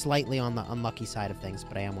only slightly on the unlucky side of things,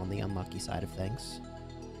 but I am on the unlucky side of things.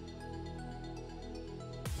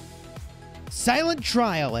 Silent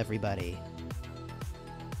Trial, everybody.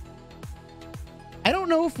 I don't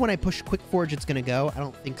know if when I push Quick Forge it's gonna go. I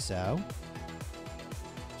don't think so.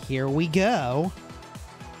 Here we go.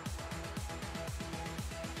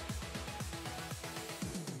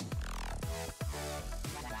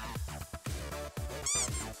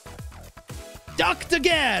 Ducked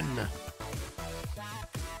again!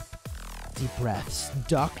 Deep breaths.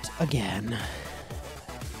 Ducked again.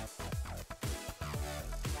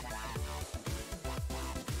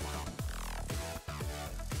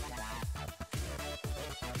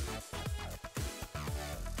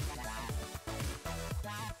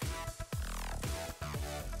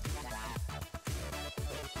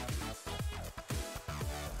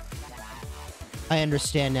 I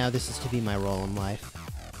understand now this is to be my role in life.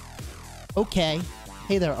 Okay.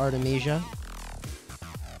 Hey there, Artemisia.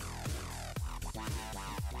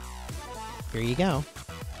 Here you go.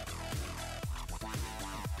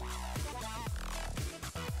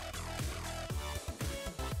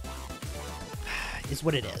 Is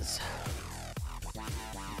what it is.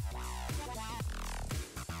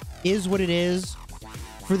 Is what it is.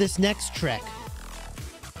 For this next trick.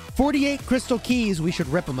 48 crystal keys, we should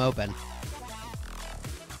rip them open.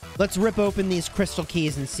 Let's rip open these crystal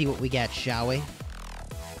keys and see what we get, shall we?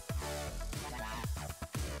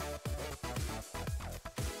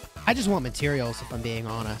 I just want materials, if I'm being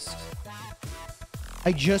honest.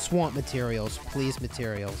 I just want materials. Please,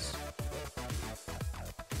 materials.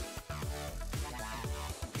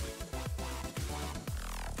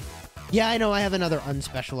 Yeah, I know I have another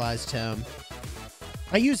unspecialized tome.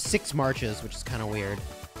 I use 6 marches, which is kind of weird.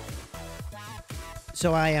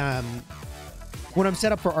 So when I'm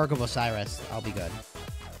set up for Ark of Osiris, I'll be good.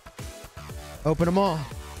 Open them all.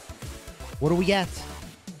 What do we get?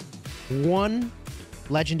 1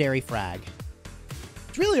 legendary frag.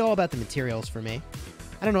 It's really all about the materials for me.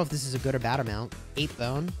 I don't know if this is a good or bad amount. 8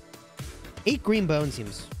 bone. 8 green bone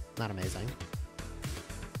seems not amazing.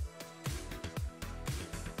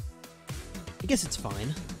 I guess it's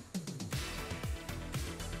fine.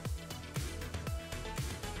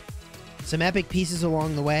 Some epic pieces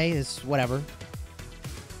along the way is whatever.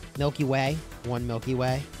 Milky Way. 1 Milky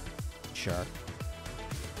Way. Sure.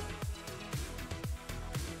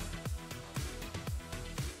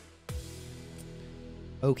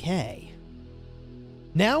 Okay.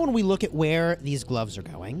 Now when we look at where these gloves are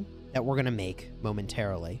going, that we're going to make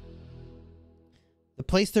momentarily, the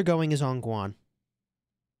place they're going is on Guan.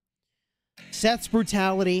 Seth's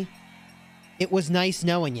brutality. It was nice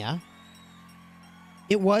knowing ya.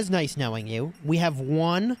 It was nice knowing you. We have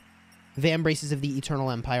 1 Vambraces of the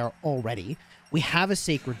Eternal Empire already. We have a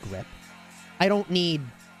Sacred Grip. I don't need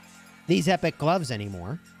these epic gloves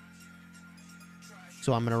anymore.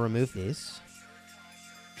 So I'm going to remove these.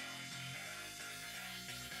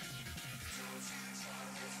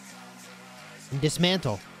 And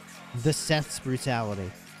dismantle the Seth's brutality.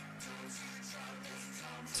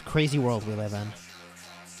 It's a crazy world we live in.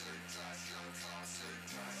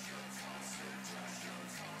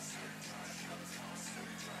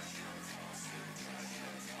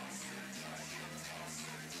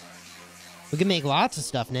 We can make lots of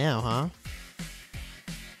stuff now, huh?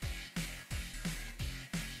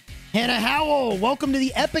 Hannah Howell, welcome to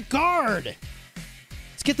the Epic Guard.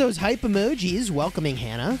 Let's get those hype emojis welcoming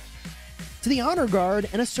Hannah to the Honor Guard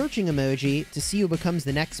and a searching emoji to see who becomes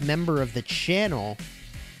the next member of the channel.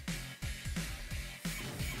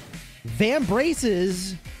 Van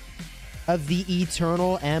Braces of the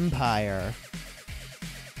Eternal Empire.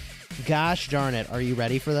 Gosh darn it, are you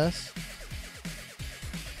ready for this?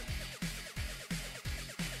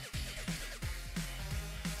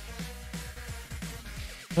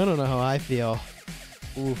 I don't know how I feel.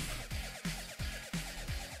 Oof.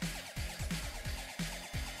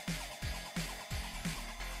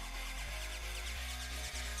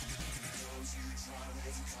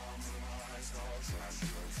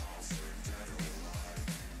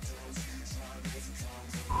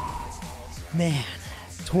 Man,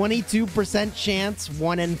 22% chance,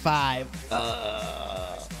 1 in 5.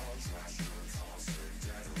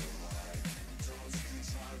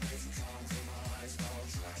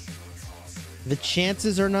 The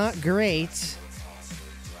chances are not great.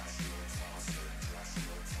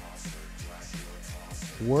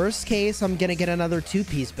 Worst case, I'm gonna get another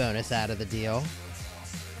 2-piece bonus out of the deal.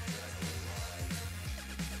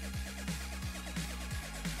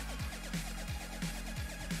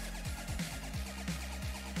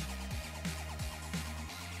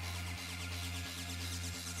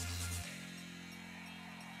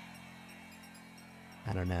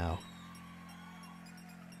 I don't know.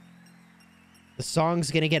 The song's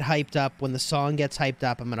gonna get hyped up. When the song gets hyped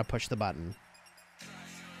up, I'm gonna push the button.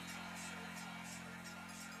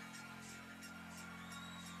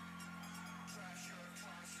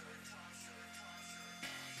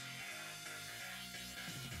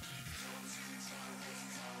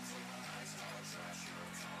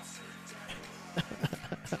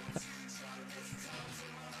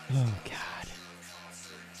 Oh, God.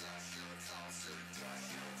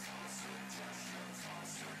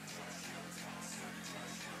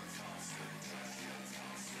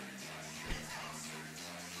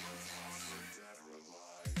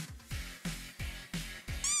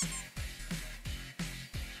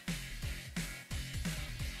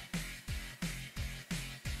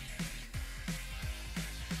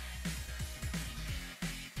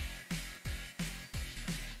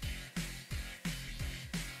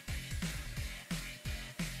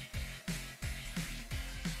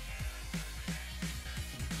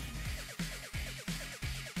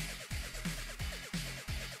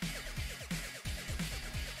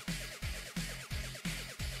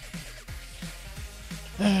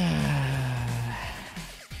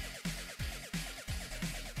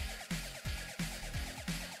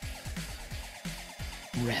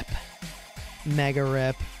 Rip. Mega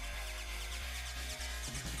rip.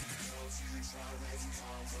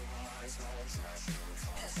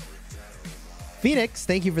 Phoenix,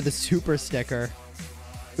 thank you for the super sticker.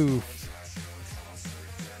 Oof.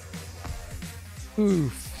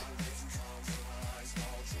 Oof.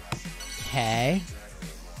 Okay.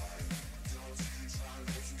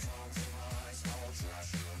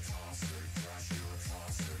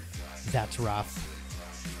 That's rough.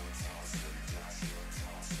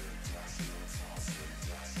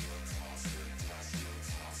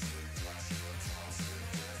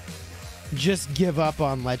 Just give up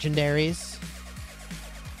on legendaries.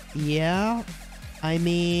 Yeah. I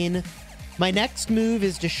mean, my next move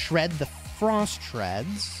is to shred the frost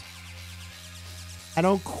shreds. I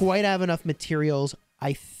don't quite have enough materials,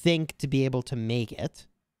 I think, to be able to make it.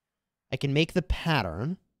 I can make the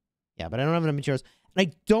pattern. Yeah, but I don't have enough materials. And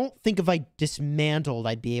I don't think if I dismantled,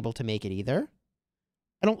 I'd be able to make it either.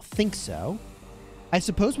 I don't think so. I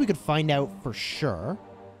suppose we could find out for sure.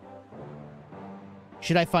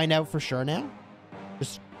 Should I find out for sure now?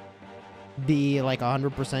 Just be like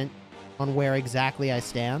 100% on where exactly I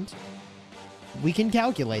stand? We can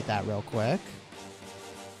calculate that real quick.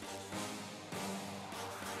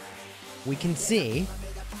 We can see.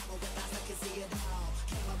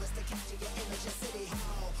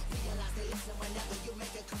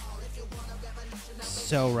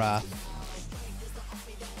 So rough.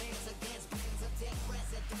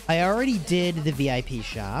 I already did the VIP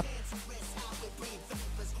shop.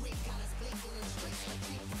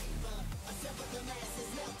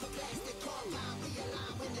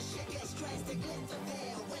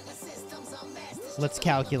 Let's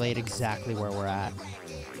calculate exactly where we're at.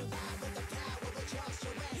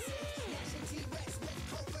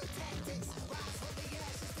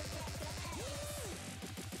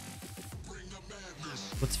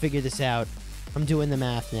 Let's figure this out. I'm doing the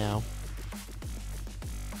math now.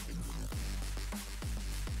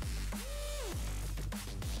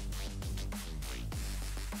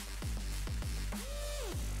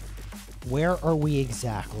 Where are we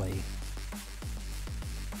exactly?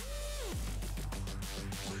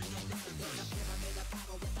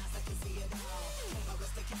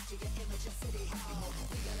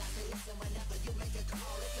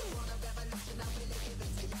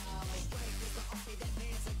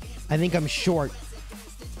 I think I'm short.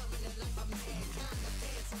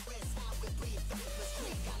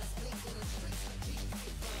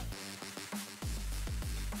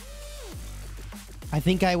 I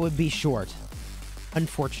think I would be short,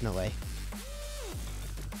 unfortunately.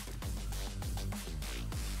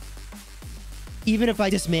 Even if I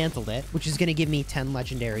dismantled it, which is going to give me 10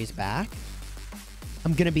 legendaries back,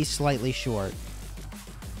 I'm going to be slightly short.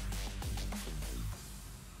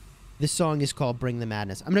 This song is called Bring the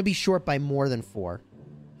Madness. I'm going to be short by more than 4.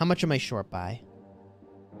 How much am I short by?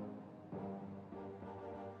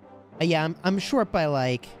 Yeah, I'm short by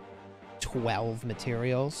like 12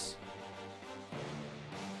 materials.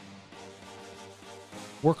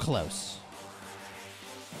 We're close.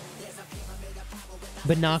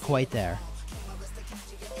 But not quite there.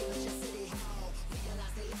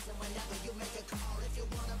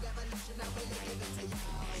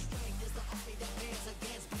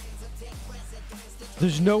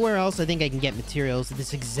 There's nowhere else I think I can get materials at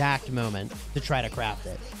this exact moment to try to craft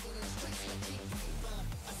it.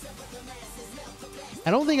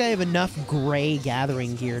 I don't think I have enough gray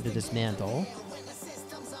gathering gear to dismantle.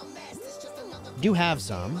 Do have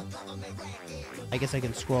some. I guess I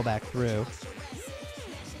can scroll back through.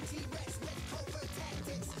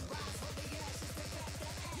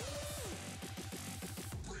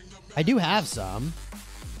 I do have some.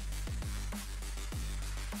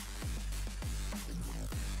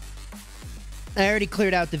 I already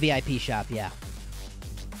cleared out the VIP shop, yeah.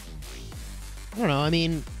 I don't know, I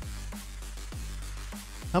mean...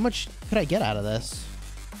 How much could I get out of this?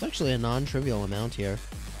 It's actually a non-trivial amount here.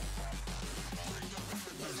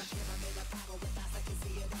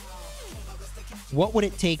 What would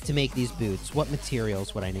it take to make these boots? What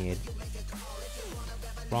materials would I need?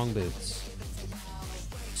 Wrong boots.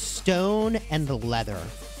 Stone and leather.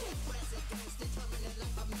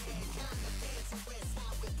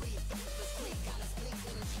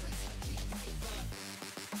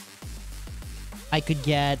 I could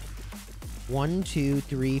get 1, 2,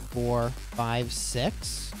 3, 4, 5,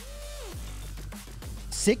 6.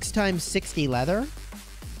 6 times 60 leather.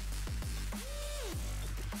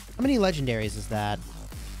 How many legendaries is that?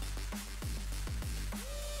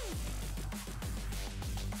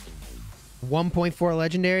 $1.4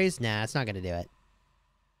 legendaries? Nah, it's not gonna do it.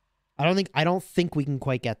 I don't think we can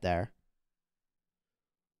quite get there.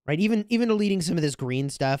 Right? Even deleting some of this green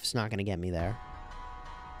stuff is not gonna get me there.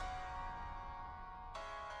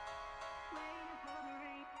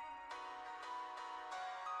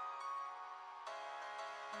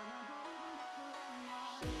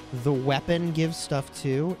 The weapon gives stuff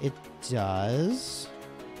too. It does.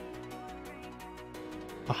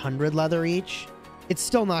 100 leather each. It's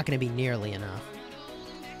still not going to be nearly enough.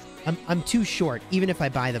 I'm too short, even if I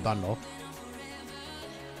buy the bundle.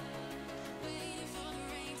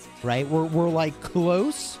 Right? We're like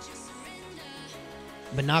close,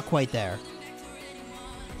 but not quite there.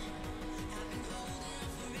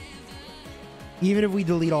 Even if we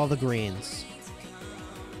delete all the greens.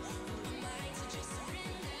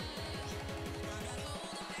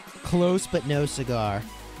 Close, but no cigar.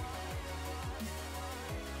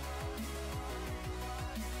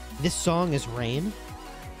 This song is Rain.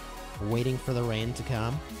 Waiting for the rain to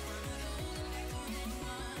come.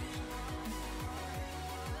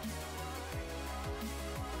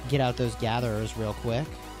 Get out those gatherers real quick.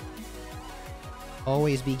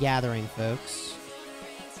 Always be gathering, folks.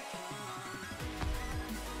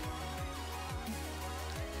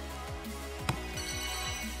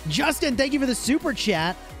 Justin, thank you for the super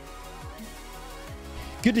chat.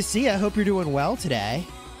 Good to see you. I hope you're doing well today.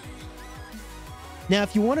 Now,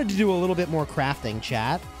 if you wanted to do a little bit more crafting,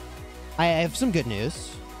 chat, I have some good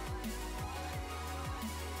news.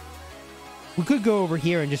 We could go over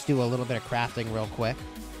here and just do a little bit of crafting real quick.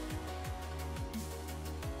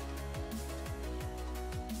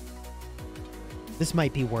 This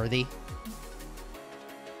might be worthy.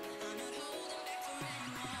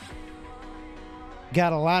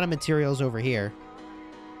 Got a lot of materials over here.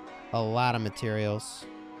 A lot of materials.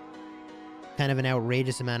 Kind of an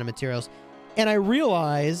outrageous amount of materials. And I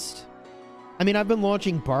realized... I mean, I've been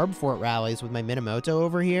launching Barb Fort rallies with my Minamoto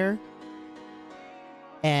over here.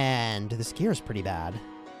 And this gear is pretty bad.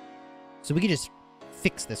 So we could just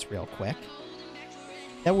fix this real quick.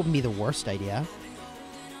 That wouldn't be the worst idea.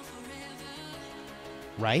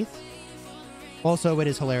 Right? Also, it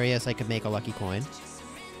is hilarious I could make a lucky coin.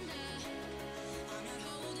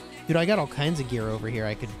 Dude, I got all kinds of gear over here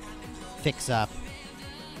I could fix up.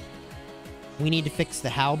 We need to fix the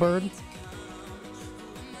halberd.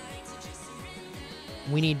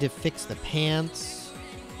 We need to fix the pants.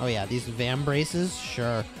 Oh yeah, these vam braces?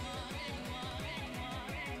 Sure.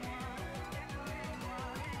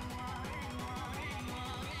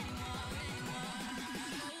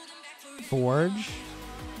 Forge.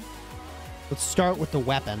 Let's start with the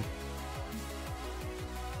weapon.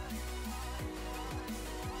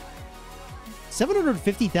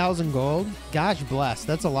 $750,000 gold? Gosh bless.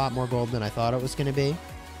 That's a lot more gold than I thought it was going to be.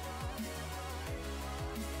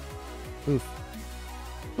 Oof.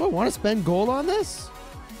 Do I want to spend gold on this?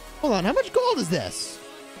 Hold on. How much gold is this?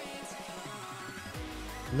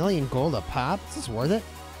 $1 million gold a pop? Is this worth it?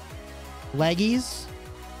 Leggies?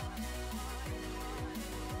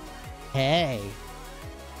 Hey.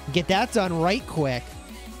 Get that done right quick.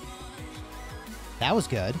 That was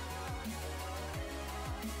good.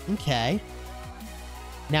 Okay.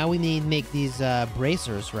 Now we need to make these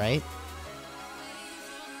bracers, right?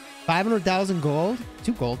 500,000 gold?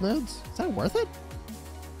 2 gold nodes? Is that worth it?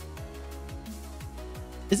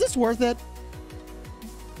 Is this worth it?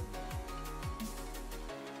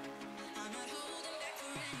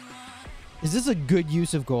 Is this a good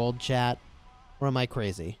use of gold, chat? Or am I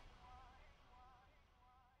crazy?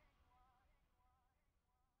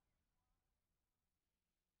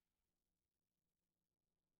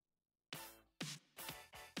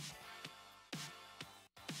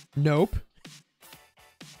 Nope.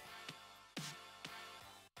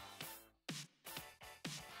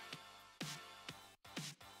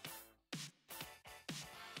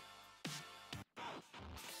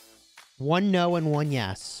 One no and one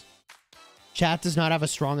yes. Chat does not have a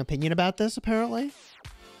strong opinion about this, apparently.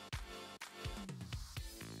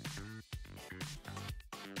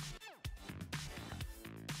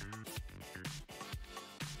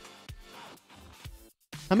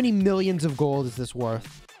 How many millions of gold is this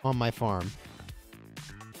worth on my farm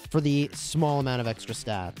for the small amount of extra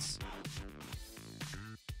stats?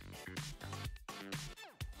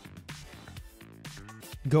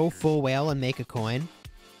 Go full whale and make a coin.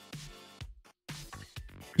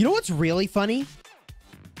 You know what's really funny,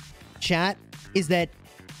 chat, is that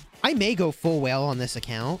I may go full whale on this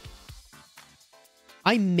account.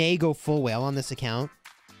 I may go full whale on this account.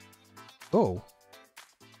 Oh.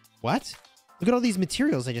 What? Look at all these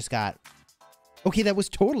materials I just got. Okay, that was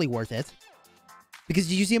totally worth it. Because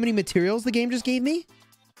did you see how many materials the game just gave me?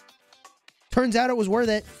 Turns out it was worth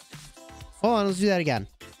it. Hold on, let's do that again.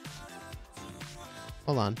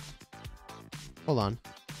 Hold on. Hold on.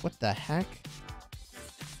 What the heck?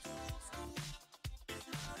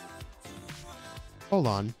 Hold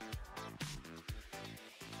on.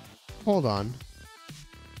 Hold on.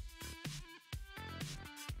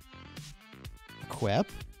 Equip.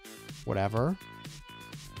 Whatever.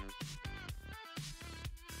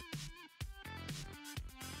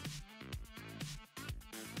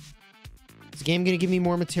 Is the game going to give me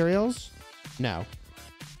more materials? No.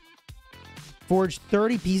 Forge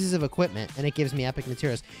 30 pieces of equipment, and it gives me epic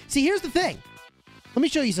materials. See, here's the thing. Let me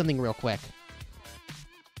show you something real quick.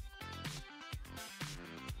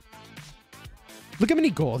 Look how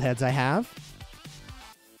many gold heads I have.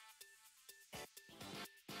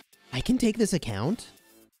 I can take this account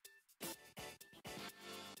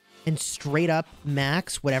and straight up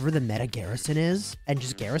max whatever the meta garrison is and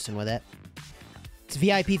just garrison with it. It's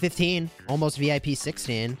VIP 15, almost VIP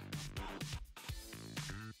 16.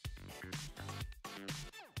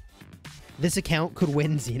 This account could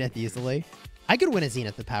win Zenith easily. I could win a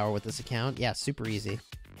Zenith of Power with this account. Yeah, super easy.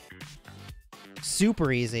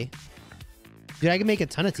 Super easy. Dude, I can make a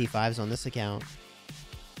ton of T5s on this account.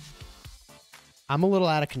 I'm a little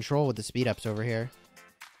out of control with the speed ups over here.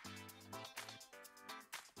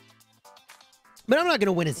 But I'm not going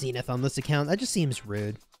to win a Zenith on this account. That just seems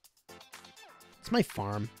rude. It's my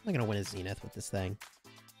farm. I'm not going to win a Zenith with this thing.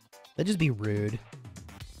 That'd just be rude.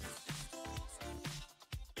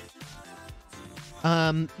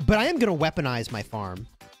 But I am going to weaponize my farm.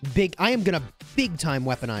 I am going to big time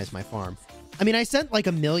weaponize my farm. I mean, I sent like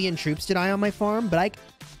 1 million troops to die on my farm, but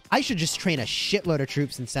I should just train a shitload of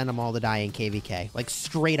troops and send them all to die in KVK. Like,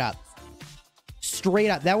 straight up. Straight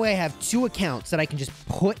up. That way I have 2 accounts that I can just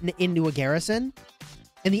put into a garrison,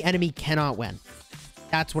 and the enemy cannot win.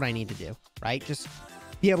 That's what I need to do, right? Just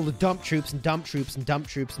be able to dump troops and dump troops and dump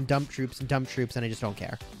troops and dump troops and dump troops, and I just don't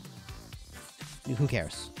care. Who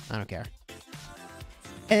cares? I don't care.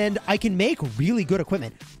 And I can make really good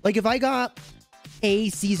equipment. Like, if I got a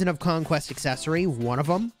Season of Conquest accessory, one of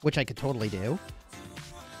them, which I could totally do.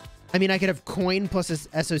 I mean, I could have coin plus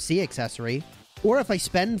a SOC accessory. Or if I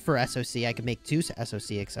spend for SOC, I could make 2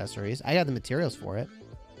 SOC accessories. I got the materials for it.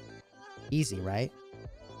 Easy, right?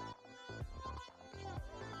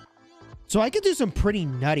 So I could do some pretty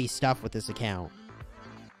nutty stuff with this account.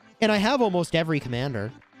 And I have almost every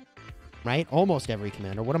commander. Right? Almost every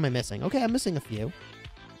commander. What am I missing? Okay, I'm missing a few.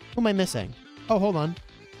 Who am I missing? Oh, hold on.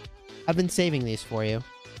 I've been saving these for you.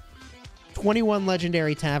 21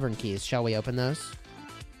 legendary tavern keys. Shall we open those?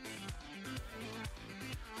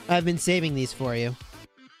 I've been saving these for you.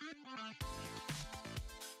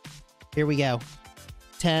 Here we go.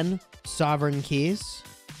 10 sovereign keys.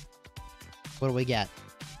 What do we get?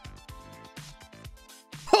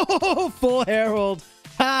 Oh, full herald.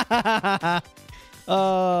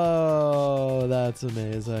 Oh, that's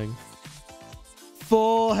amazing.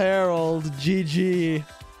 Full herald. GG.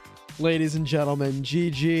 Ladies and gentlemen,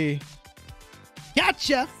 GG.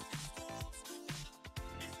 Gotcha.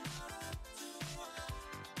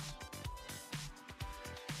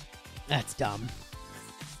 That's dumb.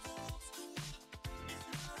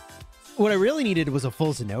 What I really needed was a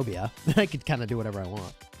full Zenobia. Then I could kind of do whatever I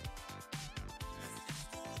want.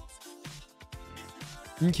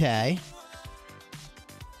 Okay.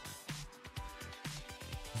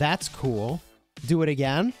 That's cool. Do it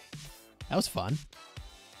again. That was fun.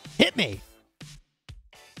 Hit me.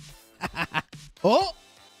 Oh!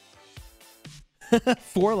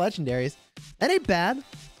 4 legendaries. That ain't bad.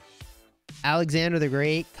 Alexander the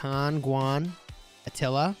Great, Khan, Guan,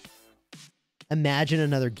 Attila. Imagine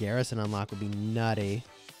another garrison unlock would be nutty.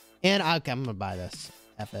 And okay, I'm going to buy this.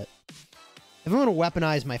 F it. If I'm going to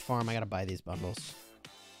weaponize my farm, I got to buy these bundles.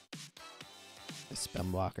 A spell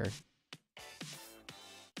blocker.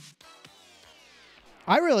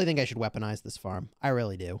 I really think I should weaponize this farm. I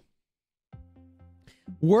really do.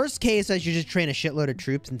 Worst case, I should just train a shitload of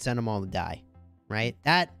troops and send them all to die. Right?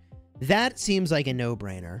 That seems like a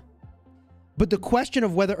no-brainer. But the question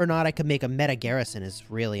of whether or not I could make a meta garrison is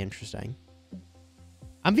really interesting.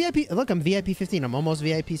 I'm VIP. Look, I'm VIP 15. I'm almost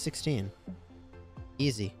VIP 16.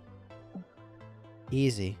 Easy.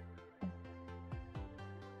 Easy.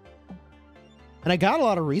 And I got a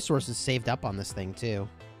lot of resources saved up on this thing, too.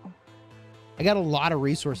 I got a lot of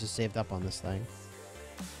resources saved up on this thing.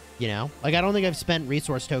 You know? Like, I don't think I've spent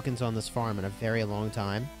resource tokens on this farm in a very long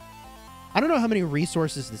time. I don't know how many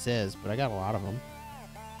resources this is, but I got a lot of them.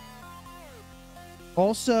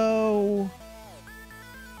 Also,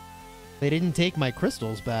 they didn't take my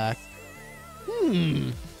crystals back.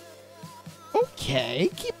 Okay.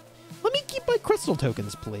 Let me keep my crystal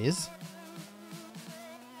tokens, please.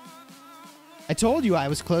 I told you I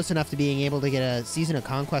was close enough to being able to get a Season of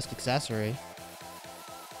Conquest accessory.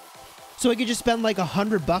 So I could just spend like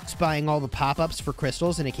 $100 buying all the pop-ups for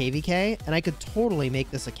crystals in a KVK, and I could totally make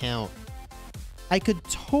this account. I could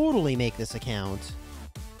totally make this account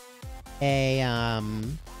a,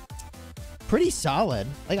 pretty solid.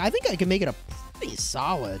 Like, I think I can make it a pretty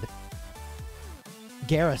solid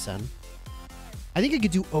garrison. I think I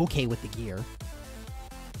could do okay with the gear.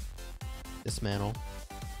 Dismantle.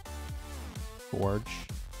 Forge.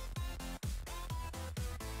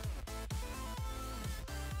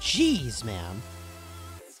 Jeez, man.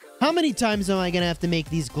 How many times am I gonna have to make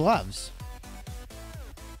these gloves?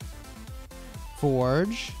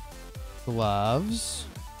 Forge. Gloves.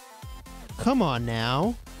 Come on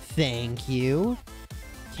now. Thank you.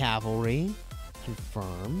 Cavalry.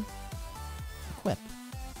 Confirm. Equip.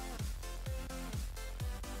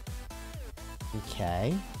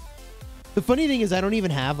 Okay. The funny thing is I don't even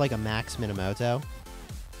have like a max Minamoto.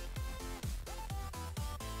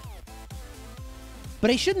 But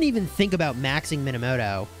I shouldn't even think about maxing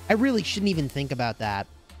Minamoto. I really shouldn't even think about that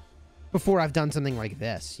before I've done something like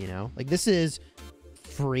this, you know? Like, this is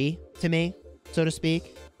free to me, so to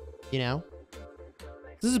speak, you know?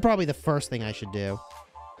 This is probably the first thing I should do.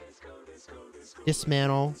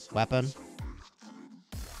 Dismantle, weapon.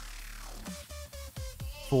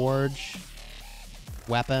 Forge,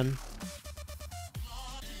 weapon.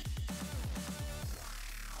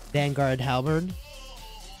 Vanguard halberd.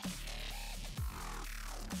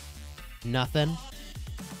 Nothing.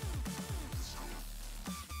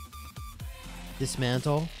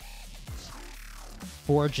 Dismantle.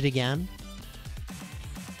 Forge it again.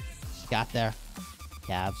 Got there.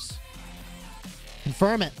 Calves.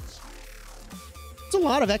 Confirm it. It's a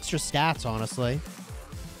lot of extra stats, honestly.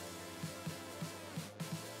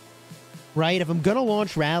 Right? If I'm gonna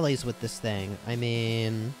launch rallies with this thing, I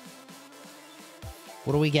mean...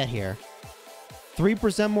 What do we get here?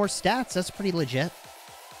 3% more stats. That's pretty legit.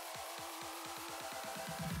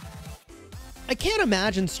 I can't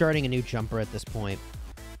imagine starting a new jumper at this point.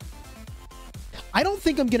 I don't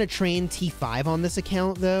think I'm going to train T5 on this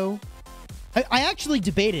account, though. I actually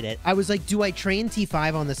debated it. I was like, do I train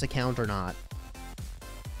T5 on this account or not?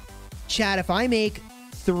 Chat, if I make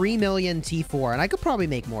 3 million T4, and I could probably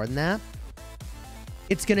make more than that,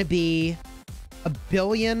 it's going to be 1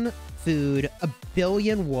 billion food, 1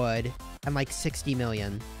 billion wood, and like 60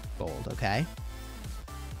 million gold, okay?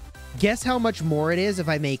 Guess how much more it is if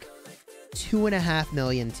I make 2.5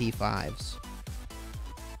 million T5s.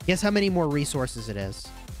 Guess how many more resources it is.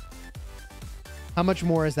 How much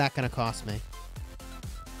more is that going to cost me?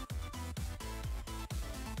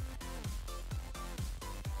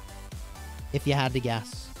 If you had to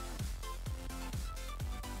guess.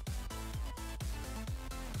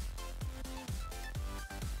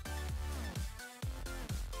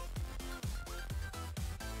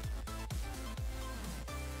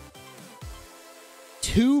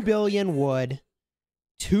 $2 billion wood,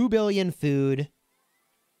 2 billion food,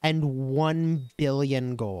 and 1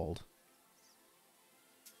 billion gold.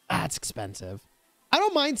 That's expensive. I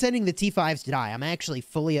don't mind sending the T5s to die. I'm actually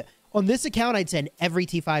fully... On this account, I'd send every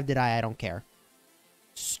T5 to die. I don't care.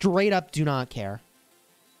 Straight up do not care.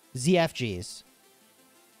 ZFGs.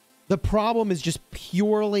 The problem is just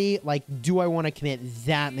purely, like, do I want to commit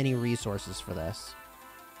that many resources for this?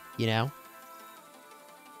 You know?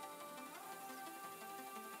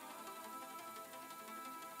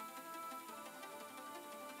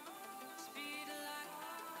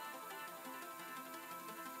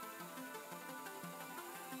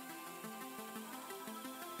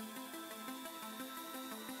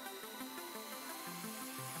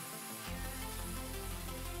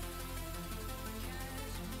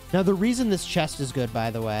 Now, the reason this chest is good,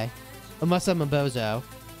 by the way, unless I'm a bozo,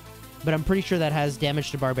 but I'm pretty sure that has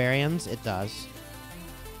damage to barbarians. It does.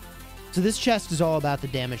 So this chest is all about the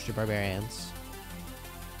damage to barbarians.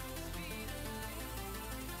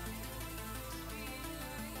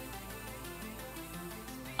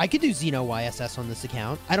 I could do Xeno YSS on this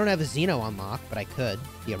account. I don't have a Xeno unlocked, but I could,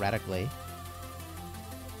 theoretically.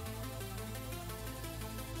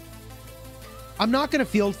 I'm not going to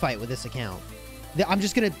field fight with this account. I'm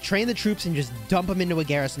just going to train the troops and just dump them into a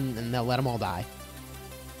garrison and they'll let them all die.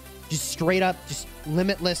 Just straight up, just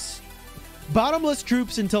limitless, bottomless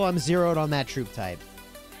troops until I'm zeroed on that troop type.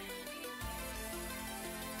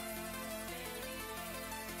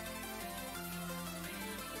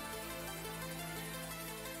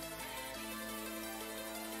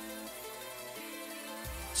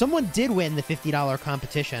 Someone did win the $50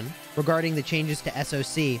 competition regarding the changes to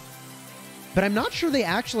SOC. But I'm not sure they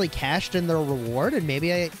actually cashed in their reward, and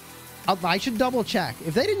maybe I should double check.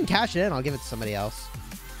 If they didn't cash it in, I'll give it to somebody else.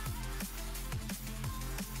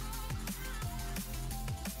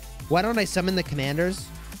 Why don't I summon the commanders?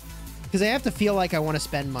 Because I have to feel like I want to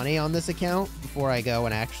spend money on this account before I go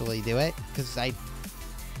and actually do it. Because if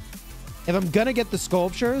I'm going to get the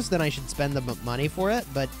sculptures, then I should spend the money for it.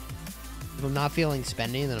 But if I'm not feeling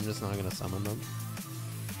spending, then I'm just not going to summon them.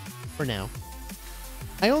 For now.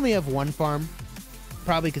 I only have one farm.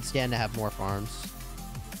 Probably could stand to have more farms.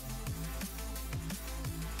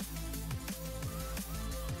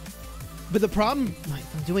 But the problem,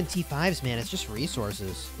 I'm doing T5s, man, it's just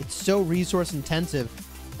resources. It's so resource intensive.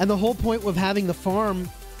 And the whole point of having the farm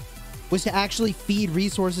was to actually feed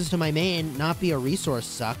resources to my main, not be a resource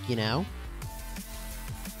suck, you know?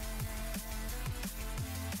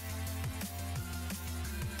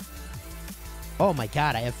 Oh my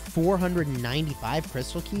god, I have 495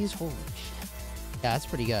 crystal keys? Holy shit. Yeah, that's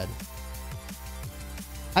pretty good.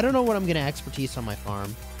 I don't know what I'm going to expertise on my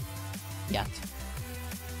farm yet.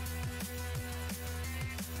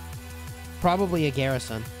 Probably a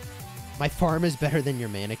garrison. My farm is better than your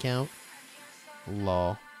main account.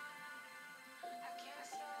 Lol.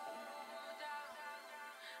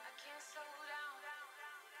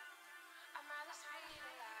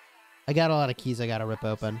 I got a lot of keys I got to rip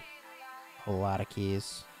open. A lot of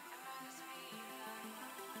keys.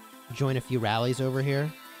 Join a few rallies over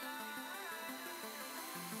here.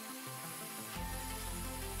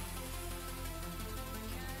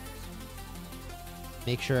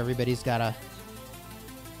 Make sure everybody's got a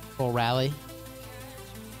full rally.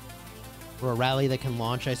 Or a rally that can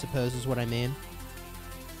launch, I suppose, is what I mean.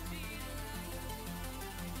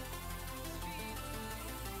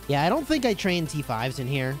 Yeah, I don't think I train T5s in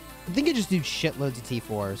here. I think I just do shitloads of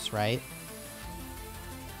T4s, right?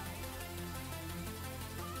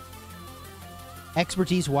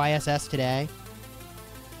 Expertise YSS today.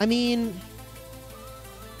 I mean,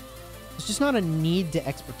 it's just not a need to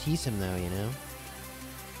expertise him, though, you know?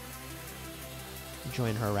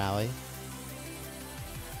 Join her rally.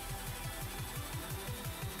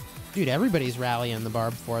 Dude, everybody's rallying the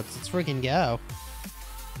barb forts. Let's freaking go.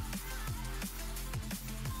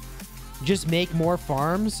 just make more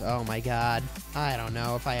farms? Oh my god. I don't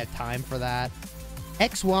know if I have time for that.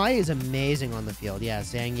 XY is amazing on the field. Yeah,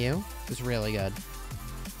 Zhang Yu is really good.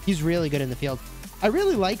 He's really good in the field. I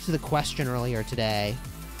really liked the question earlier today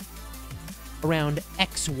around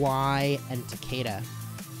XY and Takeda.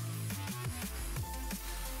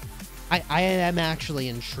 I am actually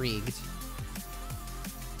intrigued.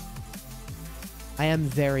 I am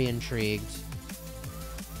very intrigued.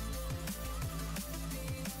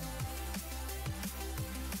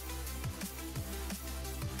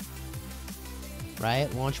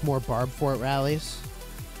 Right? Launch more Barb Fort rallies.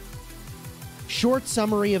 Short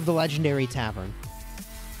summary of the Legendary Tavern.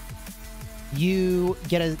 You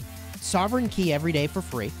get a Sovereign Key every day for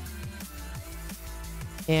free.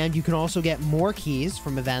 And you can also get more keys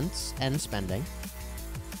from events and spending.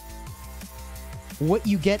 What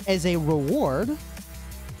you get as a reward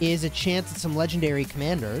is a chance at some legendary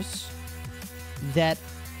commanders that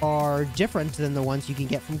are different than the ones you can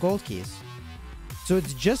get from gold keys. So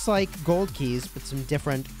it's just like gold keys, but some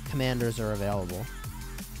different commanders are available.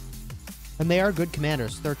 And they are good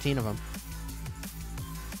commanders, 13 of them.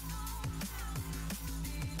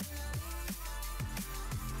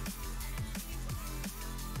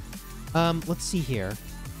 Let's see here.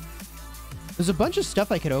 There's a bunch of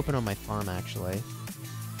stuff I could open on my farm, actually.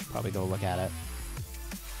 Should probably go look at it.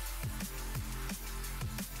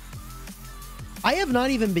 I have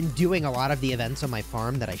not even been doing a lot of the events on my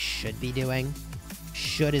farm that I should be doing.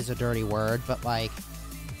 Should is a dirty word, but, like,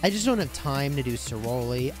 I just don't have time to do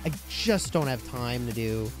Ceroli. I just don't have time to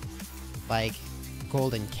do, like,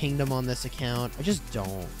 Golden Kingdom on this account. I just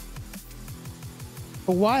don't.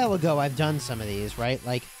 A while ago, I've done some of these, right?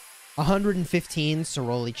 Like, 115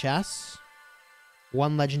 Ceroli chests,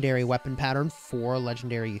 1 legendary weapon pattern, 4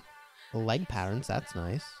 legendary leg patterns. That's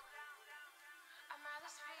nice.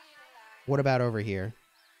 What about over here?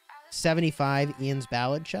 75 Ian's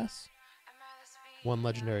Ballad chests, 1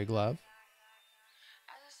 legendary glove.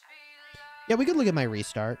 Yeah, we could look at my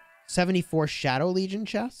restart. 74 Shadow Legion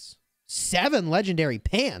chests, 7 legendary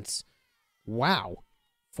pants. Wow.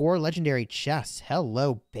 4 legendary chests.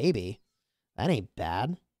 Hello, baby. That ain't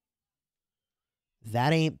bad.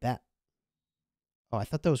 That ain't bad. Oh, I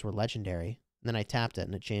thought those were legendary. And then I tapped it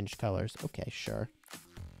and it changed colors. Okay, sure.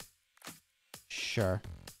 Sure.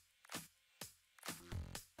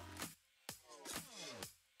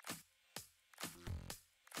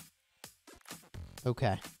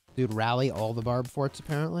 Okay. Dude, rally all the Barb Forts,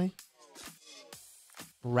 apparently.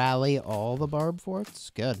 Rally all the Barb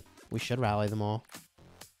Forts? Good. We should rally them all.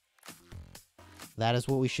 That is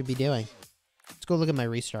what we should be doing. Let's go look at my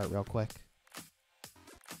restart real quick.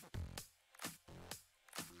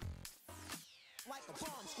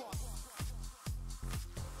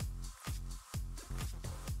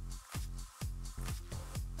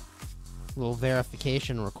 A little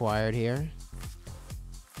verification required here.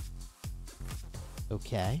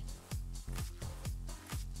 Okay.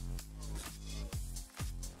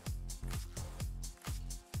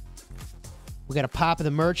 We got to pop the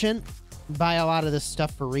merchant. Buy a lot of this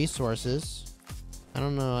stuff for resources. I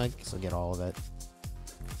don't know. I guess I'll get all of it.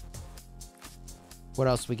 What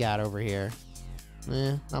else we got over here?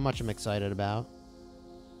 Not much I'm excited about.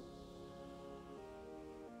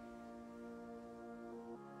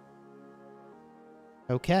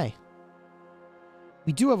 Okay.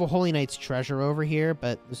 We do have a Holy Knight's Treasure over here,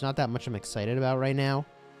 but there's not that much I'm excited about right now.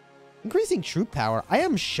 Increasing troop power. I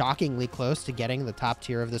am shockingly close to getting the top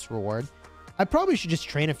tier of this reward. I probably should just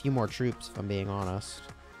train a few more troops, if I'm being honest.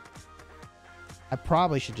 I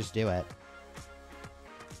probably should just do it.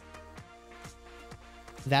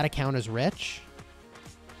 That account is rich.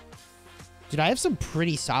 Dude, I have some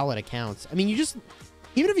pretty solid accounts. I mean, you just...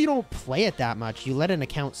 Even if you don't play it that much, you let an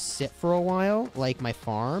account sit for a while, like my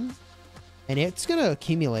farm, and it's going to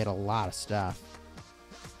accumulate a lot of stuff.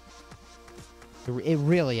 It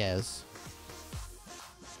really is.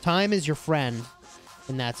 Time is your friend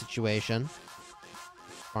in that situation.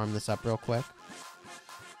 Farm this up real quick.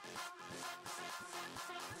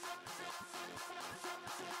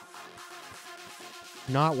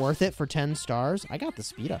 Not worth it for 10 stars. I got the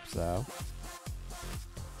speed ups, though.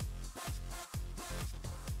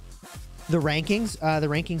 The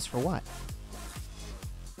rankings for what?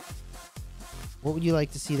 What would you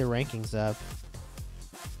like to see the rankings of?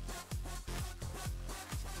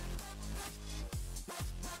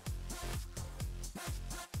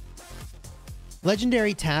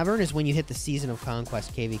 Legendary Tavern is when you hit the Season of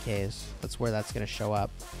Conquest KVKs. That's where that's going to show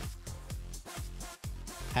up.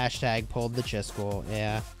 Hashtag pulled the Chisgule.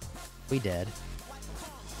 Yeah, we did.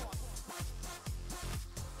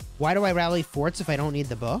 Why do I rally forts if I don't need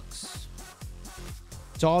the books?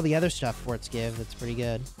 It's all the other stuff forts give that's pretty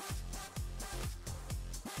good.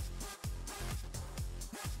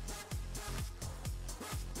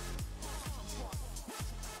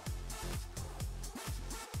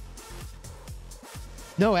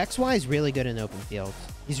 No, XY is really good in open field.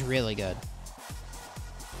 He's really good.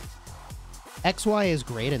 XY is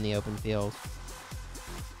great in the open field.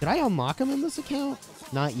 Did I unlock him in this account?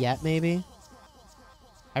 Not yet, maybe.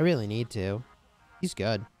 I really need to. He's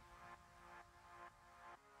good.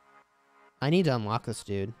 I need to unlock this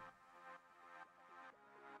dude.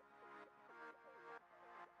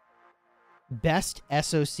 Best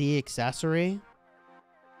SOC accessory?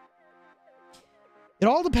 It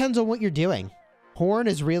all depends on what you're doing. Horn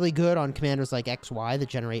is really good on commanders like XY that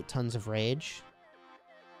generate tons of rage.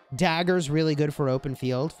 Dagger's really good for open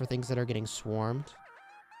field for things that are getting swarmed.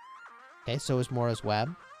 Okay, so is Mora's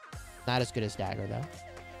Web. Not as good as Dagger, though.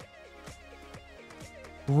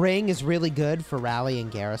 Ring is really good for Rally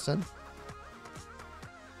and Garrison.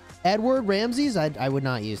 Edward Ramses, I would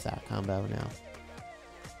not use that combo now.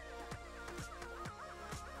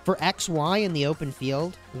 For XY in the open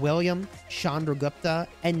field, William, Chandragupta,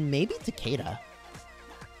 and maybe Takeda.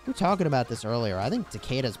 We were talking about this earlier. I think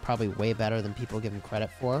Takeda is probably way better than people give him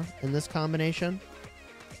credit for in this combination.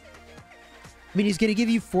 I mean, he's going to give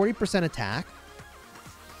you 40% attack.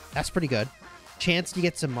 That's pretty good. Chance to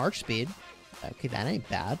get some march speed. Okay, that ain't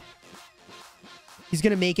bad. He's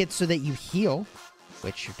going to make it so that you heal,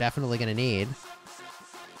 which you're definitely going to need.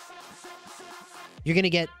 You're going to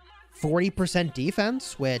get 40%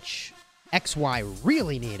 defense, which XY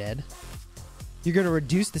really needed. You're going to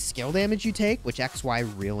reduce the skill damage you take, which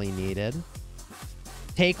XY really needed.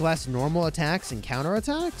 Take less normal attacks and counter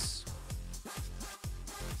attacks.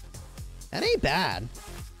 That ain't bad.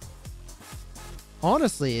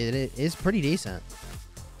 Honestly, it is pretty decent.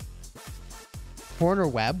 Horn or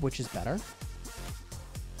Web, which is better?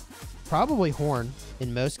 Probably Horn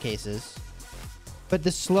in most cases. But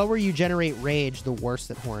the slower you generate rage, the worse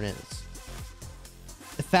that Horn is.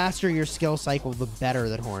 The faster your skill cycle, the better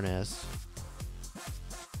that Horn is.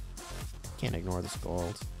 Can't ignore this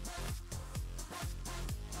gold.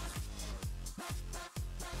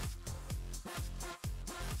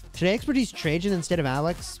 Should I expertise Trajan instead of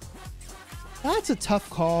Alex? That's a tough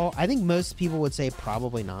call. I think most people would say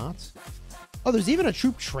probably not. Oh, there's even a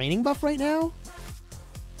troop training buff right now?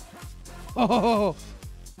 Oh,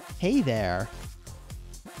 hey there.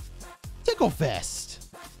 Tickle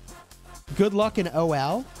Fist. Good luck in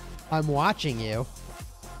OL. I'm watching you.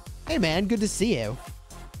 Hey, man, good to see you.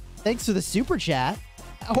 Thanks for the super chat.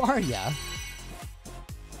 How are ya?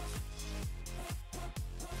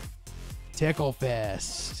 Tickle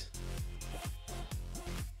Fist.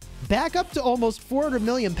 Back up to almost 400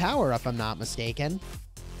 million power, if I'm not mistaken.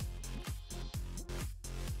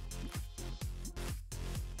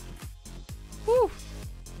 Whew.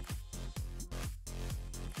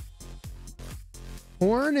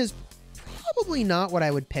 Horn is probably not what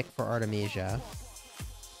I would pick for Artemisia.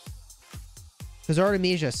 Because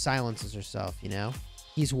Artemisia silences herself, you know?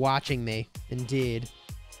 He's watching me, indeed.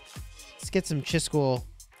 Let's get some Chisgule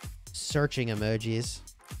searching emojis.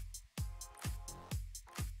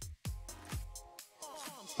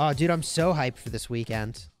 Oh, dude, I'm so hyped for this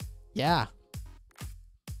weekend. Yeah.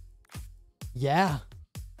 Yeah.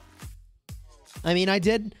 I mean, I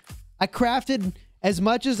crafted as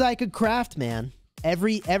much as I could craft, man.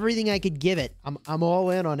 Everything I could give it. I'm all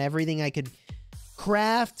in on everything I could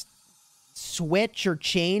craft, switch or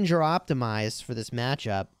change or optimize for this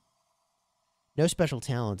matchup. No special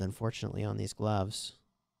talent, unfortunately, on these gloves.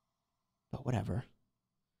 But whatever.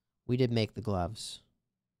 We did make the gloves.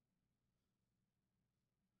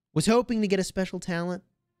 Was hoping to get a special talent.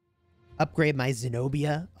 Upgrade my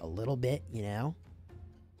Zenobia a little bit, you know.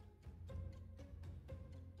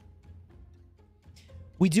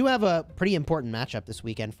 We do have a pretty important matchup this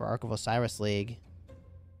weekend for Ark of Osiris League.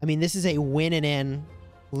 I mean, this is a win and in,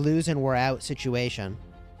 lose and we're out situation.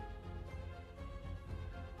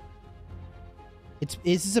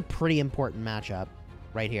 This is a pretty important matchup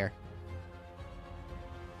right here.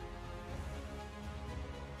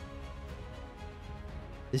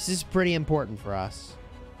 This is pretty important for us.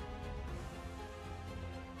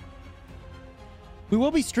 We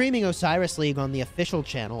will be streaming Osiris League on the official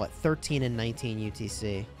channel at 13 and 19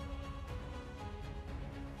 UTC.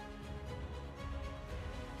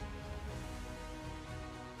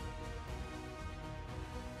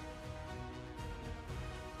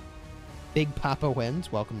 Big Papa wins.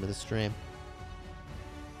 Welcome to the stream.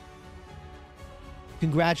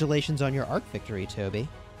 Congratulations on your Ark victory, Toby.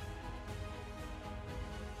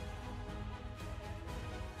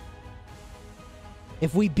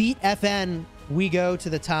 If we beat FN we go to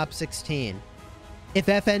the top 16. If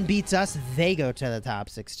FN beats us, they go to the top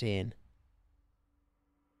 16.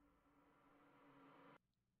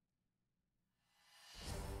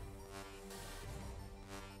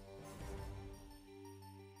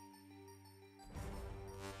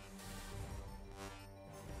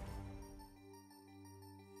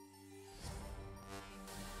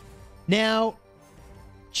 Now,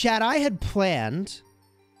 chat, I had planned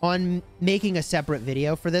on making a separate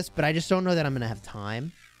video for this, but I just don't know that I'm going to have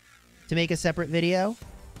time to make a separate video.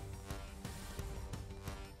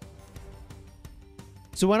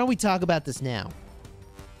 So why don't we talk about this now?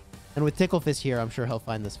 And with Ticklefist here, I'm sure he'll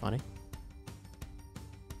find this funny.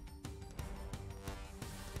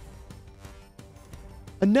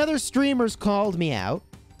 Another streamer's called me out.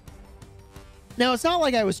 Now, it's not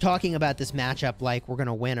like I was talking about this matchup like we're going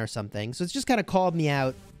to win or something. So it's just kind of called me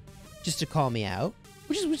out just to call me out,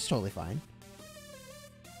 which is totally fine.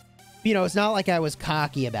 You know, it's not like I was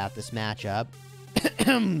cocky about this matchup.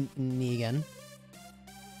 Negan.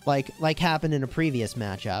 Like happened in a previous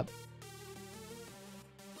matchup.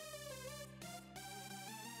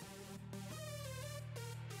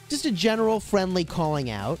 Just a general friendly calling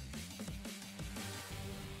out.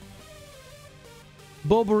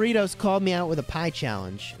 Bull Burritos called me out with a pie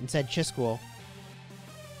challenge and said, Chisgule,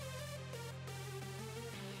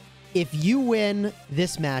 if you win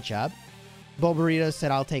this matchup, Bull Burritos said,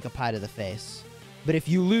 I'll take a pie to the face. But if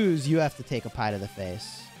you lose, you have to take a pie to the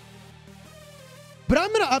face. But I'm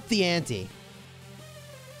going to up the ante.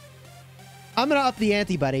 I'm going to up the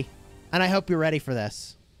ante, buddy. And I hope you're ready for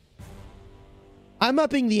this. I'm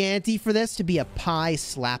upping the ante for this to be a pie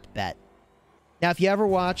slap bet. Now, if you ever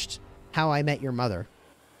watched How I Met Your Mother,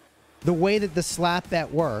 the way that the slap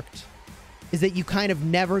bet worked is that you kind of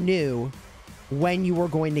never knew when you were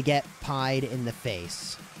going to get pied in the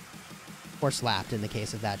face. Or slapped in the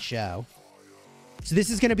case of that show. So this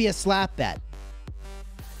is going to be a slap bet.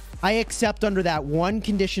 I accept under that one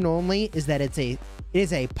condition only, is that it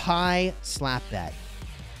is a pie slap bet.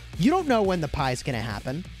 You don't know when the pie's going to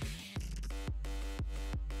happen.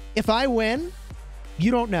 If I win, you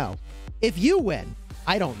don't know. If you win,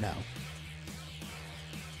 I don't know.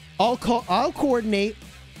 I'll coordinate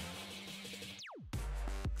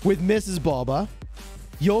with Mrs. Bulba.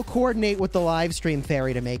 You'll coordinate with the live stream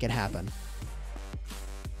fairy to make it happen.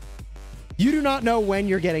 You do not know when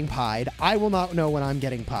you're getting pied. I will not know when I'm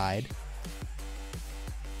getting pied.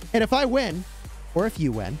 And if I win, or if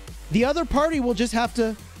you win, the other party will just have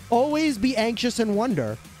to always be anxious and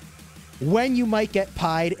wonder when you might get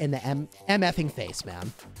pied in the MFing face,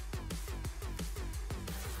 man.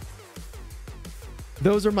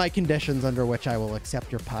 Those are my conditions under which I will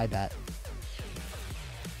accept your pie bet.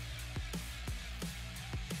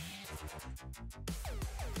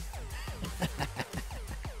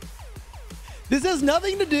 This has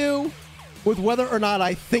nothing to do with whether or not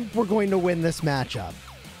I think we're going to win this matchup.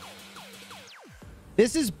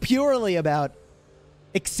 This is purely about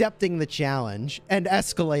accepting the challenge and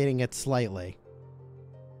escalating it slightly.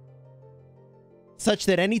 Such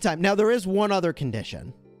that anytime... Now, there is one other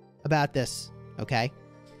condition about this, okay?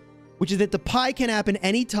 Which is that the pie can happen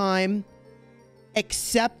anytime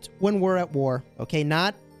except when we're at war, okay?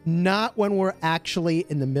 Not when we're actually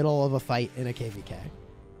in the middle of a fight in a KVK.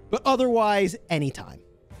 But otherwise, anytime.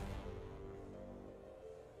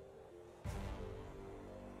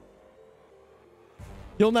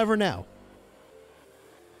 You'll never know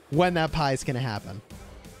when that pie is going to happen.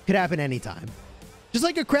 Could happen anytime. Just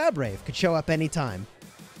like a crab rave could show up anytime.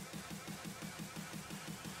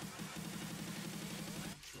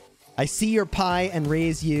 I see your pie and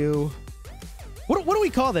raise you... What do we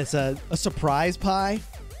call this? A surprise pie?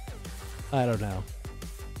 I don't know.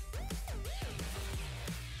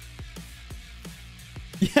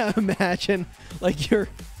 Yeah, imagine like you're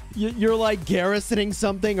like garrisoning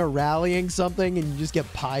something or rallying something and you just get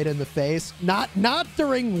pied in the face. Not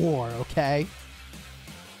during war, okay?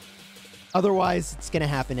 Otherwise, it's gonna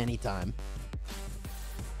happen anytime.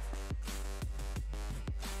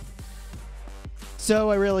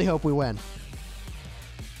 So I really hope we win.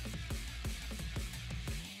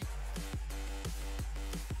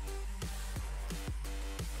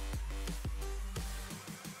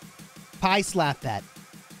 Pie slap bet.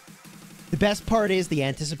 The best part is the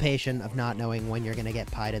anticipation of not knowing when you're going to get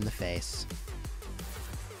pied in the face.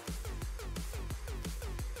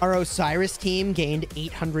 Our Osiris team gained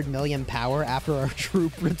 800 million power after our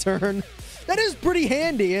troop return. That is pretty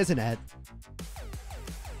handy, isn't it?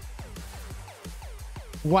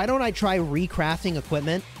 Why don't I try recrafting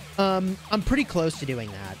equipment? I'm pretty close to doing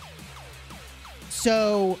that.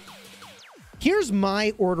 So, here's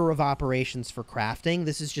my order of operations for crafting.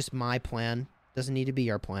 This is just my plan. Doesn't need to be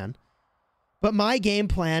your plan. But my game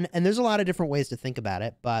plan, and there's a lot of different ways to think about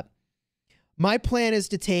it, but my plan is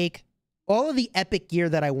to take all of the epic gear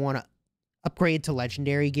that I want to upgrade to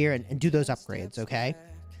legendary gear and do those upgrades, okay?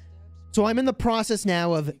 So I'm in the process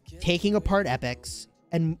now of taking apart epics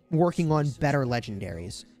and working on better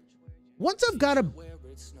legendaries. Once I've got a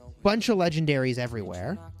bunch of legendaries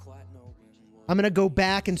everywhere, I'm going to go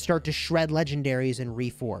back and start to shred legendaries and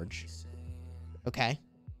reforge. Okay?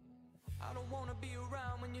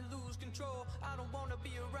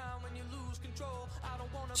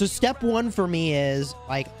 So step one for me is,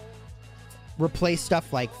 like, replace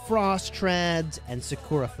stuff like Frost Treads and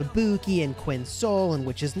Sakura Fubuki and Quinn Soul and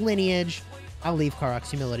Witch's Lineage. I'll leave Karok's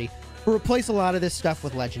Humility. But replace a lot of this stuff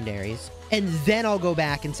with legendaries. And then I'll go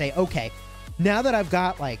back and say, okay, now that I've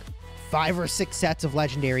got like 5 or 6 sets of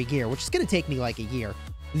legendary gear, which is going to take me like a year,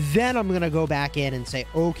 then I'm going to go back in and say,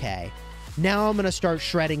 okay, now I'm going to start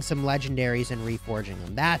shredding some legendaries and reforging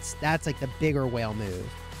them. That's like the bigger whale move.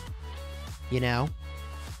 You know?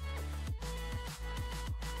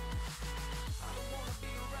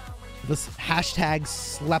 This hashtag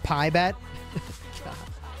slep high bet.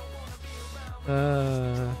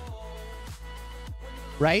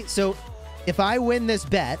 Right? So if I win this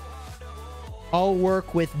bet, I'll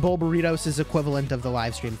work with Bulbaritos' equivalent of the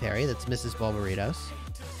live stream fairy. That's Mrs. Bulbaritos.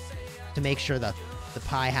 To make sure that the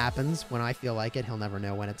pie happens when I feel like it. He'll never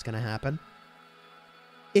know when it's going to happen.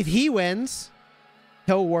 If he wins,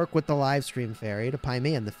 he'll work with the live stream fairy to pie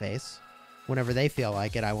me in the face. Whenever they feel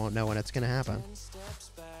like it, I won't know when it's going to happen.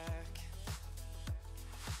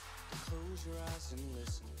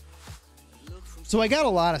 So I got a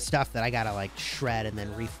lot of stuff that I gotta like shred and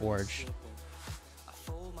then reforge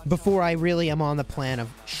before I really am on the plan of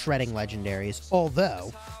shredding legendaries.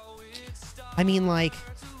 Although, I mean, like,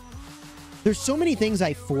 there's so many things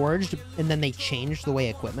I forged and then they changed the way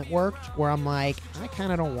equipment worked where I'm like, I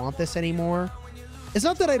kind of don't want this anymore. It's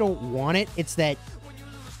not that I don't want it, it's that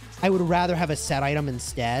I would rather have a set item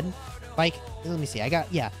instead. Like, let me see,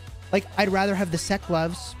 like, I'd rather have the set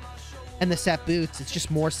gloves and the set boots. It's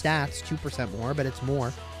just more stats, 2% more, but it's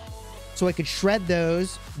more. So I could shred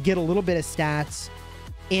those, get a little bit of stats,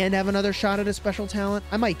 and have another shot at a special talent.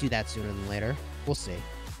 I might do that sooner than later. We'll see.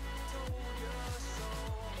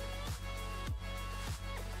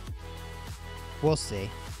 We'll see.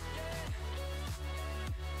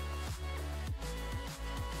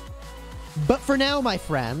 But for now, my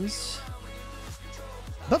friends,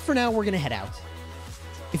 we're going to head out.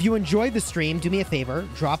 If you enjoyed the stream, do me a favor,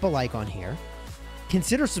 drop a like on here.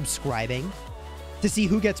 Consider subscribing to see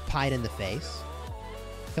who gets pied in the face.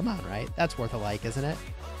 Come on, right? That's worth a like, isn't it?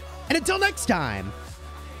 And until next time,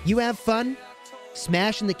 you have fun,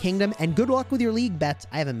 smash in the kingdom, and good luck with your league bets.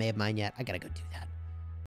 I haven't made mine yet. I gotta go do that.